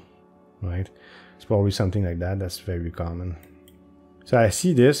time on, right? It's probably something like that. That's very common. So I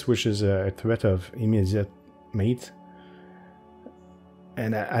see this, which is a threat of immediate mate.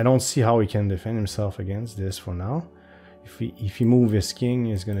 And I don't see how he can defend himself against this for now. If he move his king,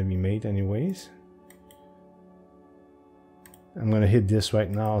 he's going to be mate anyways. I'm going to hit this right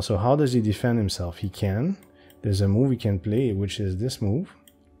now. So how does he defend himself? He can. There's a move he can play, which is this move.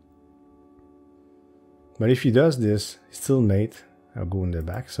 But if he does this, he's still mate. I'll go in the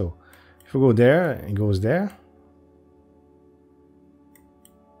back. So if we go there, he goes there.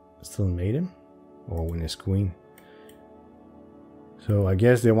 Still mate him. Or win his queen. So I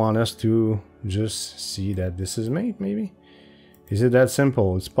guess they want us to just see that this is mate, maybe? Is it that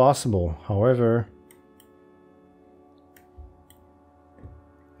simple? It's possible. However,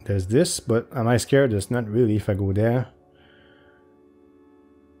 there's this, but am I scared? It's not really. If I go there,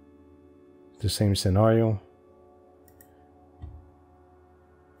 the same scenario.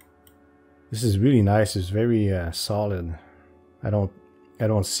 This is really nice. It's very solid. I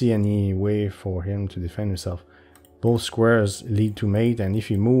don't see any way for him to defend himself. Both squares lead to mate, and if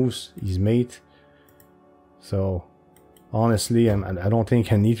he moves, he's mate. So honestly, I don't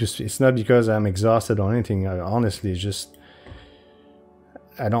think I need to. It's not because I'm exhausted or anything. Honestly, it's just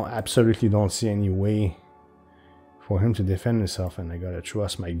I absolutely don't see any way for him to defend himself, and I gotta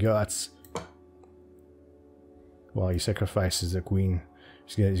trust my guts. Well, he sacrifices the queen.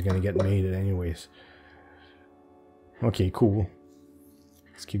 He's gonna get mated anyways. Okay, cool.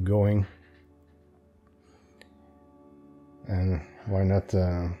 Let's keep going. And why not?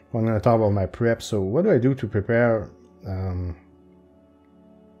 I'm gonna talk about my prep. So, what do I do to prepare?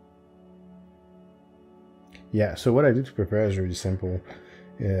 Yeah. So what I do to prepare is really simple.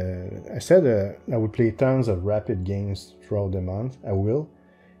 I said I would play tons of rapid games throughout the month. I will.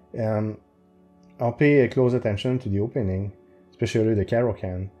 I'll pay close attention to the opening, especially the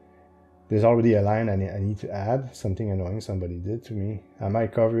Caro-Can. There's already a line I need to add, something annoying somebody did to me. I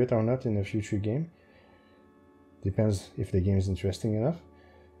might cover it or not in a future game. Depends if the game is interesting enough.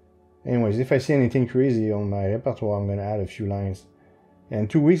 Anyways, if I see anything crazy on my repertoire, I'm going to add a few lines. And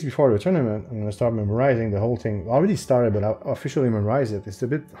 2 weeks before the tournament, I'm going to start memorizing the whole thing. I already started, but I'll officially memorize it. It's a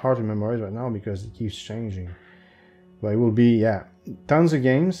bit hard to memorize right now because it keeps changing. But it will be, yeah, tons of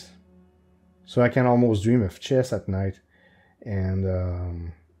games. So I can almost dream of chess at night. And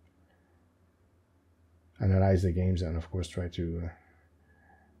analyze the games and, of course, try to...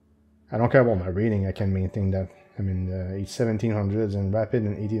 I don't care about my rating. I can maintain that. I mean, 1700s and rapid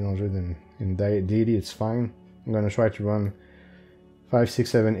and 1800 in daily, it's fine. I'm going to try to run 5, 6,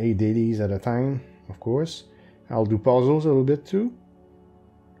 7, 8 dailies at a time, of course. I'll do puzzles a little bit too.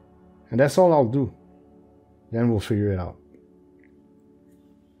 And that's all I'll do. Then we'll figure it out.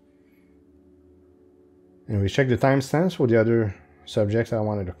 Anyway, check the timestamps for the other subjects I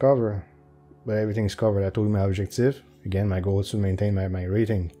wanted to cover. But everything's covered. I told you my objective. Again, my goal is to maintain my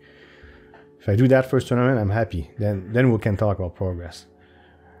rating. If I do that first tournament, I'm happy. Then we can talk about progress.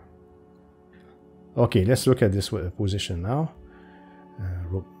 Okay, let's look at this position now.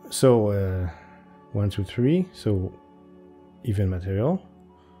 1, 2, 3. So even material.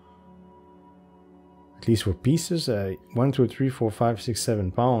 At least for pieces. 1, 2, 3, 4, 5, 6,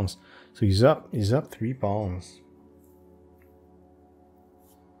 7 pounds. So he's up 3 pounds.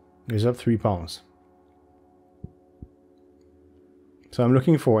 He's up 3 pounds. So I'm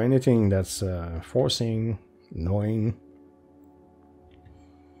looking for anything that's forcing, annoying.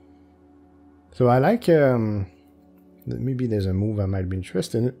 So I like, maybe there's a move I might be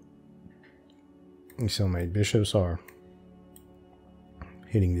interested in. So my bishops are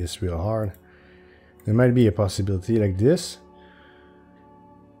hitting this real hard. There might be a possibility like this.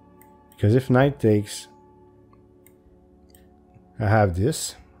 Because if knight takes, I have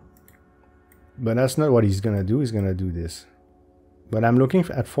this. But that's not what he's going to do. He's going to do this. But I'm looking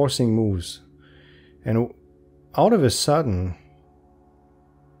at forcing moves. And out of a sudden,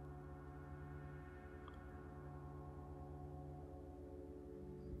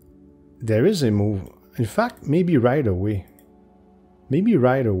 there is a move. In fact, maybe right away. Maybe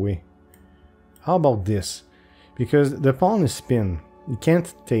right away. How about this? Because the pawn is pinned. You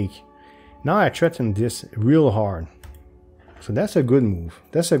can't take. Now I threaten this real hard. So that's a good move.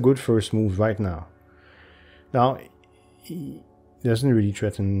 That's a good first move right now. Now, he doesn't really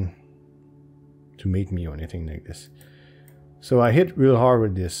threaten to mate me or anything like this. So I hit real hard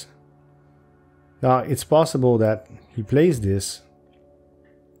with this. Now, it's possible that he plays this.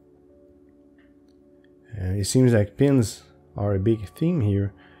 And it seems like pins are a big theme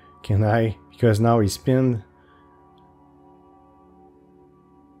here. Can I, because now he's pinned.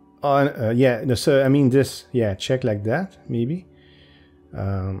 Yeah, no, so I mean this, yeah, check like that, maybe.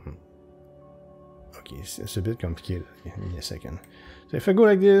 Okay, it's a bit complicated. Give me a second. So if I go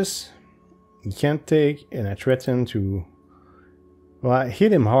like this, he can't take, and I threaten to. Well, I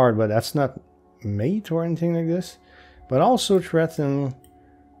hit him hard, but that's not mate or anything like this. But also threaten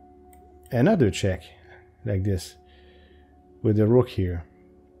another check, like this, with the rook here.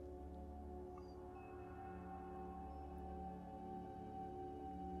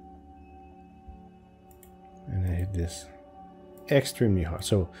 And I hit this extremely hard.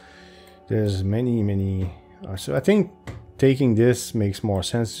 So there's many. So I think taking this makes more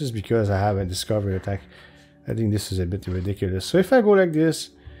sense just because I have a discovery attack. I think this is a bit ridiculous. So if I go like this,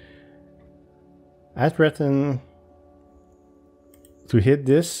 I threaten to hit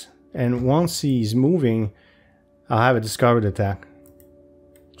this, and once he's moving, I'll have a discovered attack.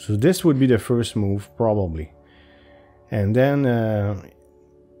 So this would be the first move, probably. And then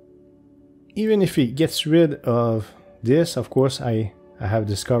even if he gets rid of this, of course, I have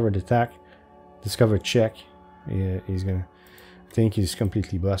discovered attack, discovered check. Yeah, he's gonna. I think he's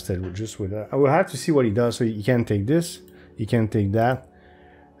completely busted just with that. I will have to see what he does. So he can't take this. He can't take that.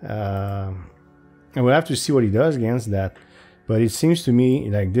 I will have to see what he does against that. But it seems to me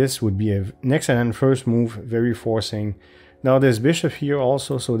like this would be an excellent first move, very forcing. Now there's bishop here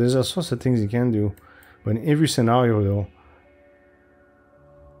also, so there's all sorts of things you can do. But in every scenario though,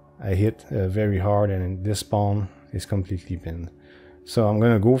 I hit very hard, and this pawn is completely pinned. So I'm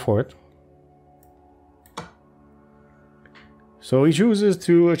gonna go for it. So he chooses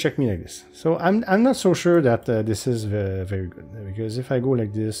to check me like this. So I'm not so sure that this is very good, because if I go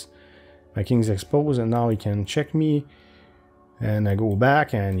like this, my king's exposed, and now he can check me, and I go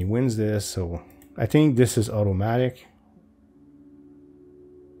back and he wins this. So I think this is automatic.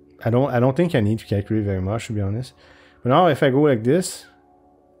 I don't think I need to calculate very much, to be honest. But now if I go like this,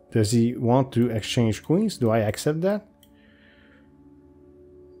 does he want to exchange queens? Do I accept that?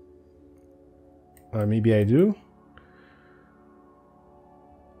 Or maybe I do.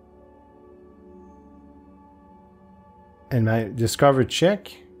 And my discovered check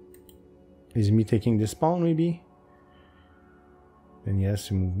is me taking this pawn, maybe. Then he has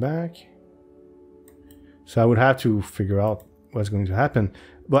to move back. So I would have to figure out what's going to happen.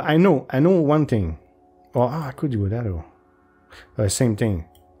 But I know one thing. Well, I could do that though. Same thing.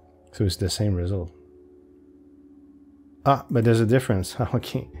 So it's the same result. Ah, but there's a difference.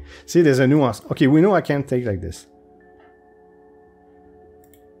 Okay. See, there's a nuance. Okay, we know I can't take like this.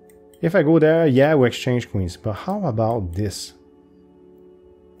 If I go there, yeah, we exchange queens. But how about this?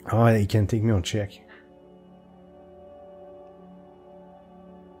 Oh, he can take me on check.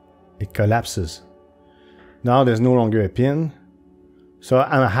 It collapses. Now there's no longer a pin. So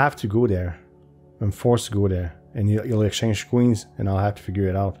I have to go there. I'm forced to go there. And he'll exchange queens, and I'll have to figure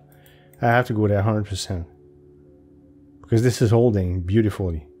it out. I have to go there 100%. Because this is holding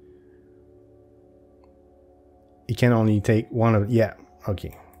beautifully. He can only take one of... Yeah,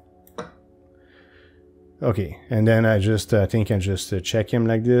 okay. Okay, and then I just think I just check him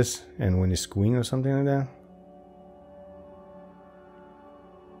like this and win his queen or something like that.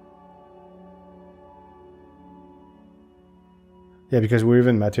 Yeah, because we're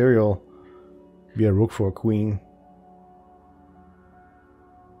even material. Be a rook for a queen.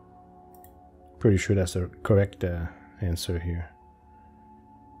 Pretty sure that's the correct answer here.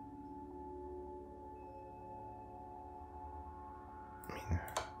 I mean,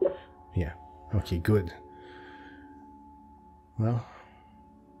 yeah, okay, good. Well,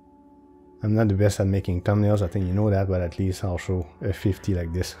 I'm not the best at making thumbnails, I think you know that, but at least I'll show a 50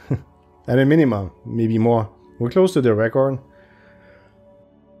 like this. At a minimum, maybe more. We're close to the record.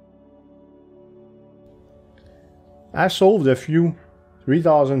 I solved a few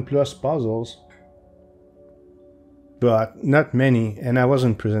 3,000 plus puzzles, but not many, and I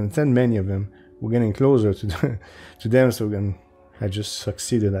wasn't presented many of them. We're getting closer to them, so I just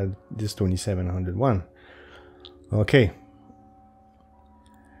succeeded at this 2701. Okay.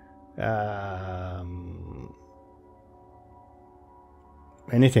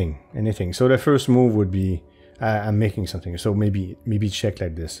 Anything. So the first move would be I'm making something. So maybe check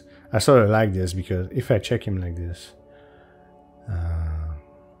like this. I sort of like this because if I check him like this,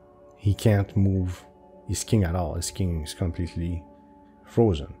 he can't move his king at all. His king is completely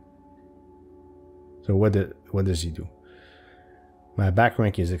frozen. So what does he do? My back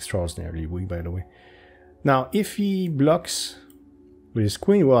rank is extraordinarily weak, by the way. Now, if he blocks with his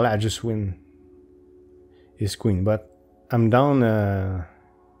queen, well, I just win his queen. But I'm down...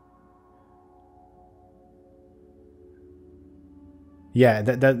 yeah,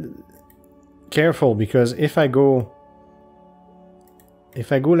 that careful, because if I go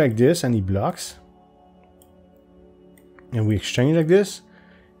like this and he blocks, and we exchange like this,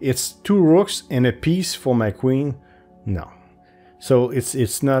 it's 2 rooks and a piece for my queen. No. So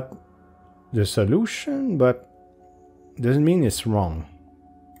it's not the solution, but doesn't mean it's wrong,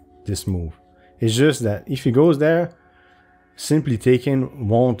 this move. It's just that if he goes there, simply taking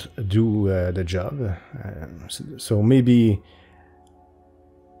won't do the job. So maybe,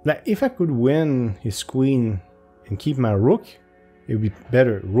 like, if I could win his queen and keep my rook, it would be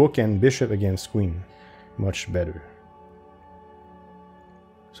better. Rook and bishop against queen, much better.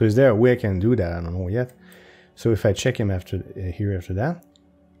 So is there a way I can do that? I don't know yet. So if I check him after here after that,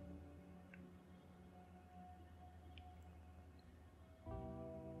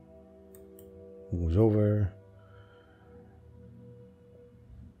 moves over.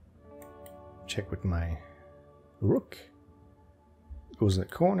 Check with my rook. Goes in the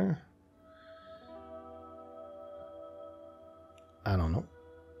corner. I don't know.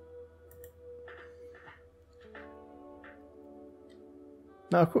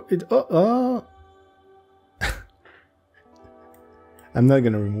 Now, I'm not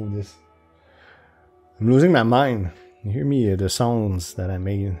gonna remove this. I'm losing my mind. You hear me? The sounds that I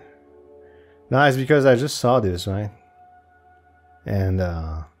made. No, it's because I just saw this, right? And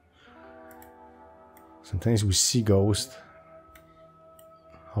sometimes we see ghosts.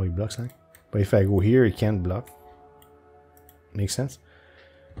 How he blocks, like. But if I go here, he can't block. Makes sense.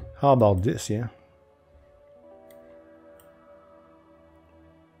 How about this? Yeah.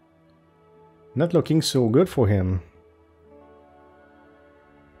 Not looking so good for him.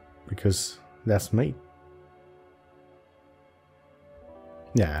 Because that's mate.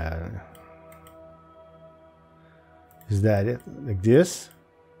 Yeah. Is that it? Like this?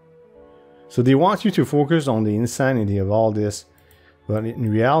 So they want you to focus on the insanity of all this. But in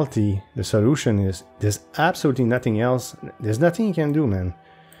reality, the solution is there's absolutely nothing else. There's nothing you can do, man.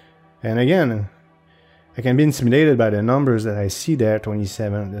 And again, I can be intimidated by the numbers that I see there.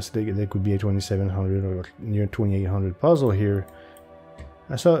 27. There could be a 2700 or near 2800 puzzle here.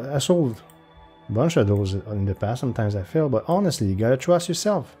 I sold a bunch of those in the past. Sometimes I fail, but honestly, you gotta trust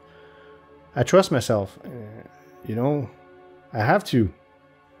yourself. I trust myself. You know, I have to.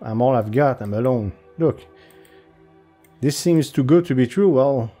 I'm all I've got. I'm alone. Look, this seems too good to be true.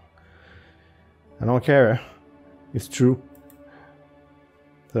 Well, I don't care. It's true.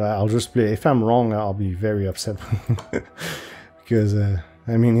 So I'll just play. If I'm wrong, I'll be very upset. Because,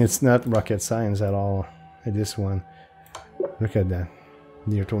 I mean, it's not rocket science at all. This one. Look at that.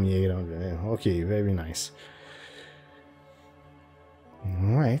 Near 2800. Okay, very nice.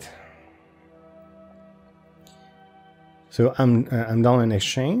 Alright. So I'm down in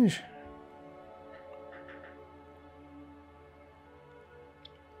exchange.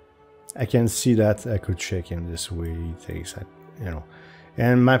 I can see that I could check him this way. He takes, you know,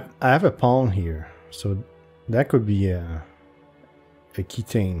 and I have a pawn here, so that could be a key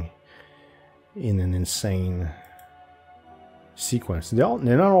thing in an insane sequence. They're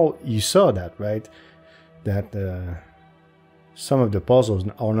not all. You saw that, right? That some of the puzzles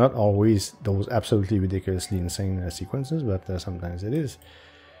are not always those absolutely ridiculously insane sequences, but sometimes it is.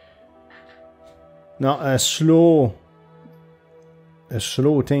 Now a slow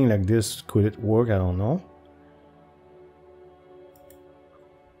thing like this, could it work? I don't know.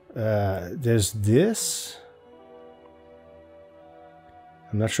 There's this.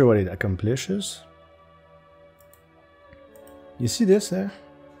 I'm not sure what it accomplishes. You see this there?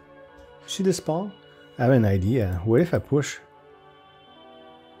 See this pawn? I have an idea. What if I push?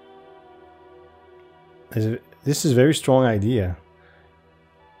 This is a very strong idea.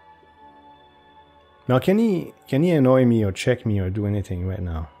 Now, can he annoy me or check me or do anything right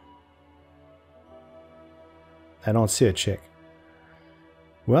now? I don't see a check.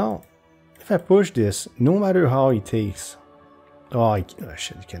 Well, if I push this, no matter how he takes... Oh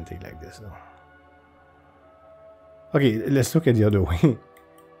shit, you can't take like this though. Okay, let's look at the other way.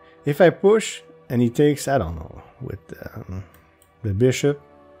 If I push and he takes, I don't know, with the bishop.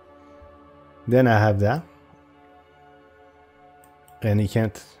 Then I have that. And he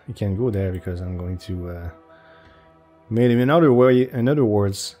can't go there because I'm going to made him another way. In other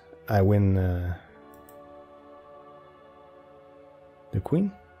words, I win the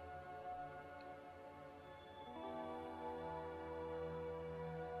queen.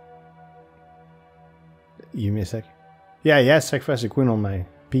 Give me a sec. Yeah, sacrifice the queen on my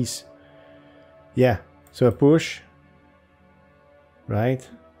piece. Yeah, so I push, right?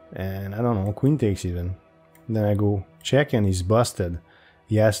 And I don't know, queen takes even. Then I go check and he's busted.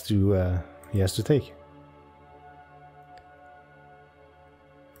 He has to take.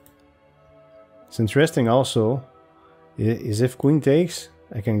 It's interesting also is if queen takes,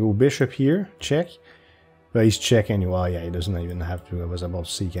 I can go bishop here, check. But he's checking. Well, yeah, he doesn't even have to. I was about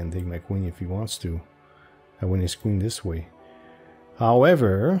to say he can take my queen if he wants to. I win his queen this way.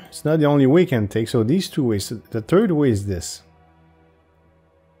 However, it's not the only way he can take. So these two ways. The third way is this.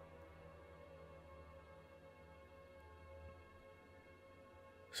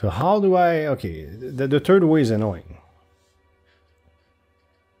 So how do I... Okay, the third way is annoying.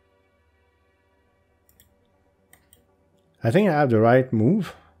 I think I have the right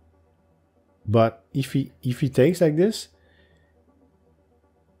move. But if he takes like this...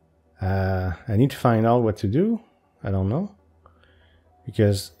 I need to find out what to do. I don't know.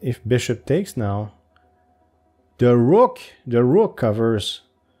 Because if bishop takes now... The rook covers...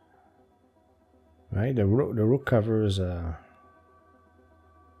 Right? The rook covers...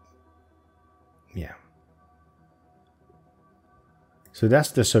 Yeah. So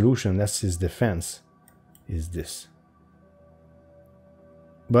that's the solution. That's his defense. Is this.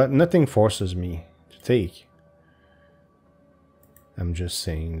 But nothing forces me to take. I'm just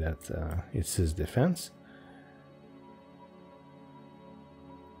saying that it's his defense.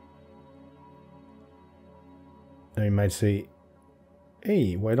 And you might say,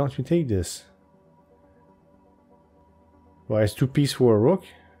 hey, why don't you take this? Well, it's 2 pieces for a rook.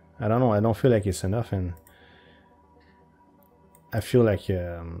 I don't know, I don't feel like it's enough, and I feel like it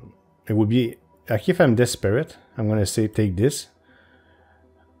would be, like if I'm desperate, I'm gonna say take this.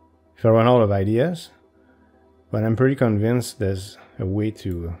 If I run out of ideas, but I'm pretty convinced there's a way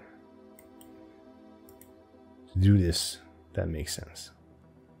to do this that makes sense.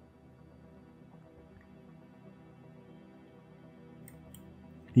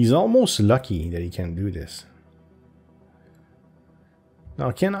 He's almost lucky that he can do this. Now,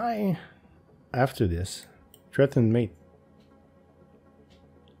 can I, after this, threaten mate?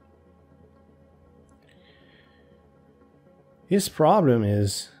 His problem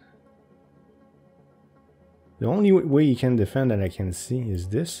is, the only way he can defend that I can see is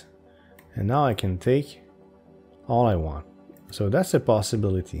this. And now I can take all I want. So that's a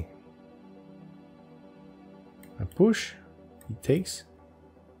possibility. I push, he takes,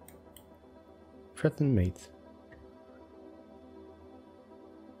 threaten mate.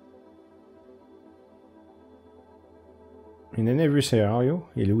 And in every scenario,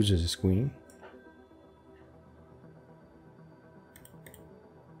 he loses his queen.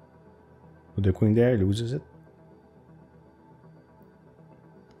 With the queen there, he loses it.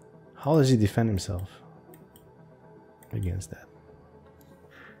 How does he defend himself against that?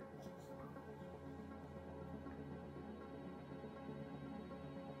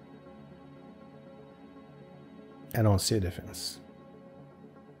 I don't see a defense.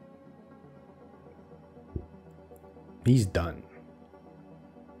 He's done.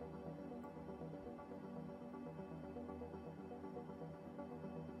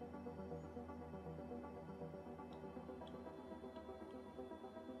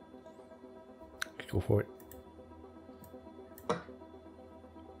 Go for it.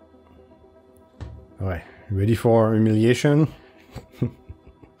 Alright, ready for humiliation?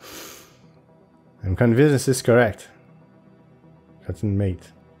 I'm convinced this is correct. Threaten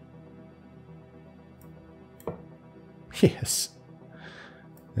mate. Yes.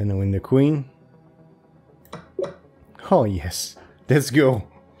 Then I win the queen. Oh yes. Let's go.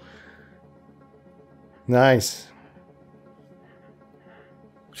 Nice.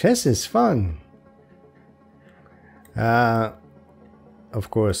 Chess is fun. Of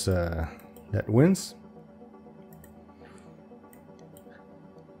course, that wins.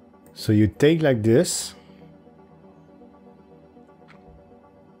 So you take like this.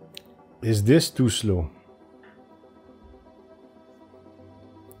 Is this too slow?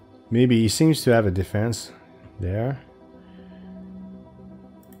 Maybe he seems to have a defense there.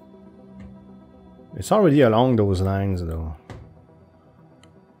 It's already along those lines though.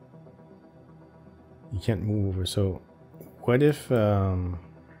 You can't move over. So what if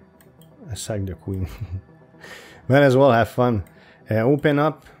I I sacked the queen. Might as well have fun. Open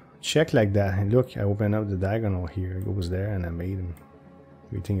up, check like that. And look, I open up the diagonal here. It goes there and I made him. What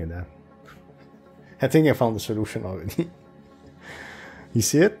do you think of that? I think I found the solution already. You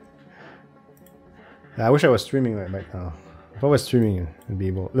see it? I wish I was streaming right now. If I was streaming, I'd be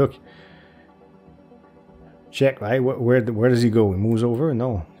able... Look. Check, right? Where does he go? He moves over?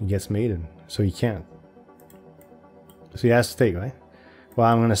 No. He gets mated. So he can't. So he has to take, right? Well,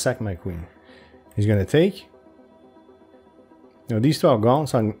 I'm going to sack my queen. He's going to take. Now these two are gone,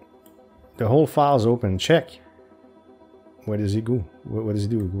 so the whole file's open. Check. Where does he go? What does he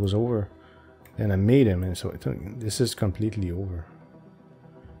do? He goes over. And I made him, and so this is completely over.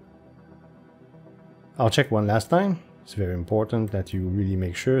 I'll check one last time. It's very important that you really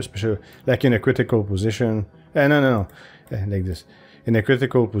make sure, especially like in a critical position. No. Like this. In a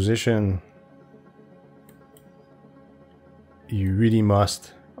critical position, you really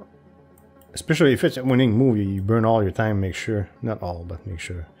must, especially if it's a winning move, you burn all your time, make sure, not all, but make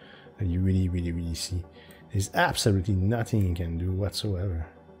sure that you really see. There's absolutely nothing you can do whatsoever.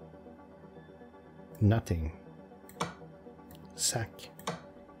 Nothing. Sack.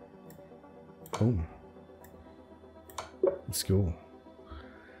 Boom. Let's go.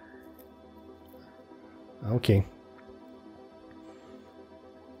 Okay.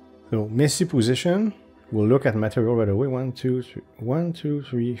 So, messy position. We'll look at material right away. 1, 2, 3. 1, 2,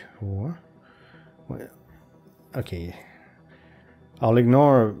 3, 4. Well, okay. I'll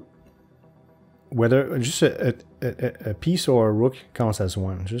ignore whether just a piece or a rook counts as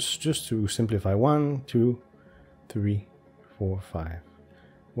one. Just to simplify. 1, 2, 3, 4, 5.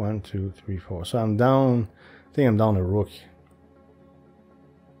 1, 2, 3, 4. So I'm down. I think I'm down a rook.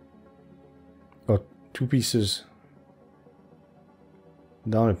 Got 2 pieces.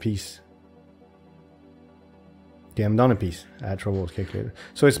 Down a piece. Okay, I'm down a piece. I had trouble with calculator.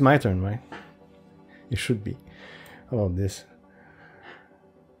 So it's my turn, right? It should be. How about this?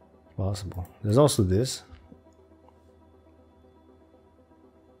 Possible. There's also this.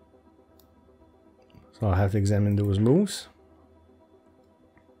 So I'll have to examine those moves.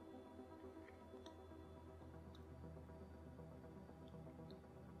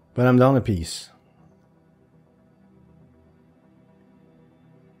 But I'm down a piece.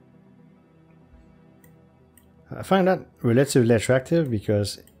 I find that relatively attractive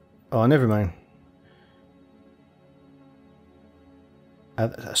because... Oh, never mind.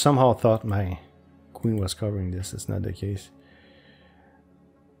 I somehow thought my queen was covering this. It's not the case.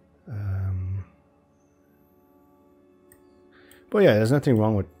 But yeah, there's nothing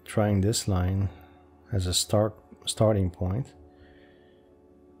wrong with trying this line as a starting point.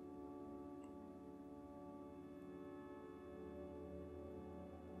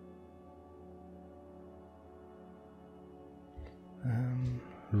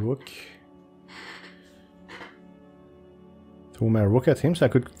 Rook. Throw my rook at him, so I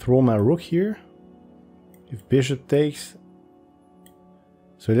could throw my rook here. If bishop takes.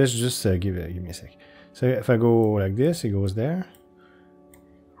 So let's just give me a sec. So if I go like this, it goes there.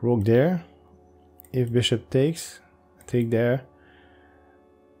 Rook there. If bishop takes, take there.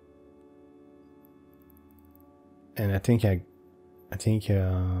 And I think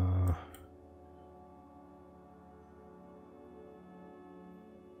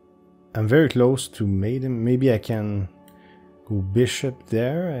I'm very close to mate him. Maybe I can go bishop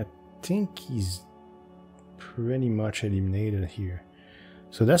there. I think he's pretty much eliminated here.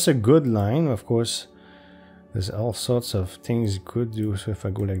 So that's a good line. Of course, there's all sorts of things you could do. So if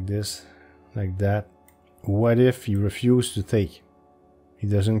I go like this, like that, what if he refuses to take? He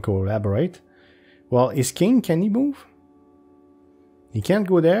doesn't collaborate. Well, his king, can he move? He can't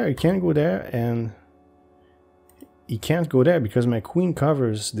go there, he can't go there, and he can't go there because my queen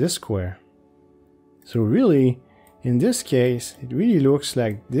covers this square. So really, in this case, it really looks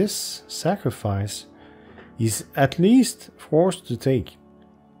like this sacrifice is at least forced to take.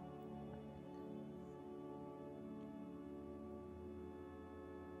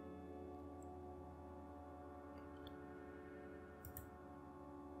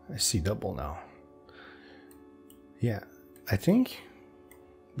 I see double now. Yeah, I think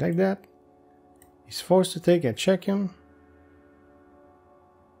like that. He's forced to take. I check him.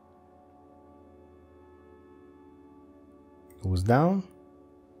 Goes down.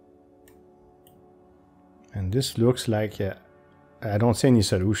 And this looks like I don't see any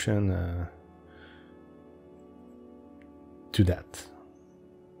solution to that.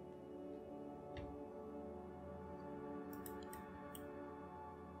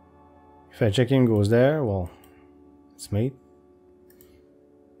 If I check him, goes there, well, it's mate.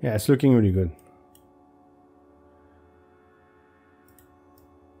 Yeah, it's looking really good.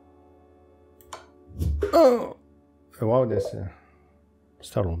 wow, this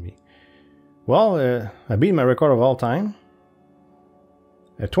startled me. Well, I beat my record of all time.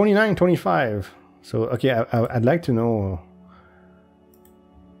 29-25. So, okay, I'd like to know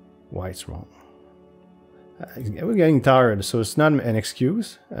why it's wrong. We're getting tired, so it's not an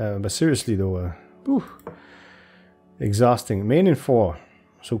excuse. But seriously, though, exhausting. Made in 4.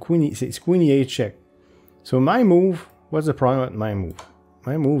 So it's queen e8 check. So my move, what's the problem with my move?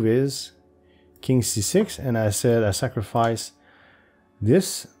 My move is king c6, and I said I sacrifice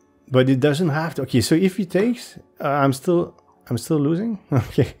this, but it doesn't have to. Okay, so if he takes, I'm still losing.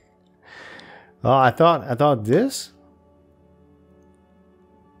 Okay. Oh, I thought this.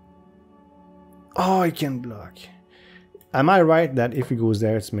 Oh, I can block. Am I right that if he goes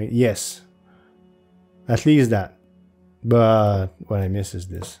there, it's made? Yes. At least that. But what I miss is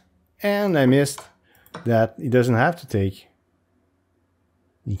this. And I missed that he doesn't have to take.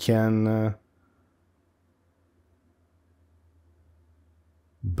 He can...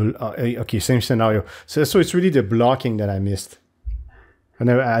 okay, same scenario. So it's really the blocking that I missed.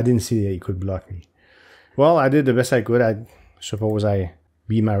 I didn't see that he could block me. Well, I did the best I could. I suppose I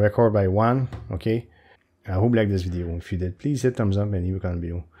beat my record by 1. Okay. I hope you liked this video. If you did, please hit thumbs up and leave a comment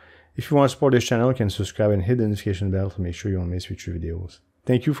below. If you want to support this channel, you can subscribe and hit the notification bell to make sure you don't miss future videos.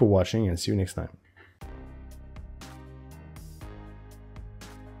 Thank you for watching and see you next time.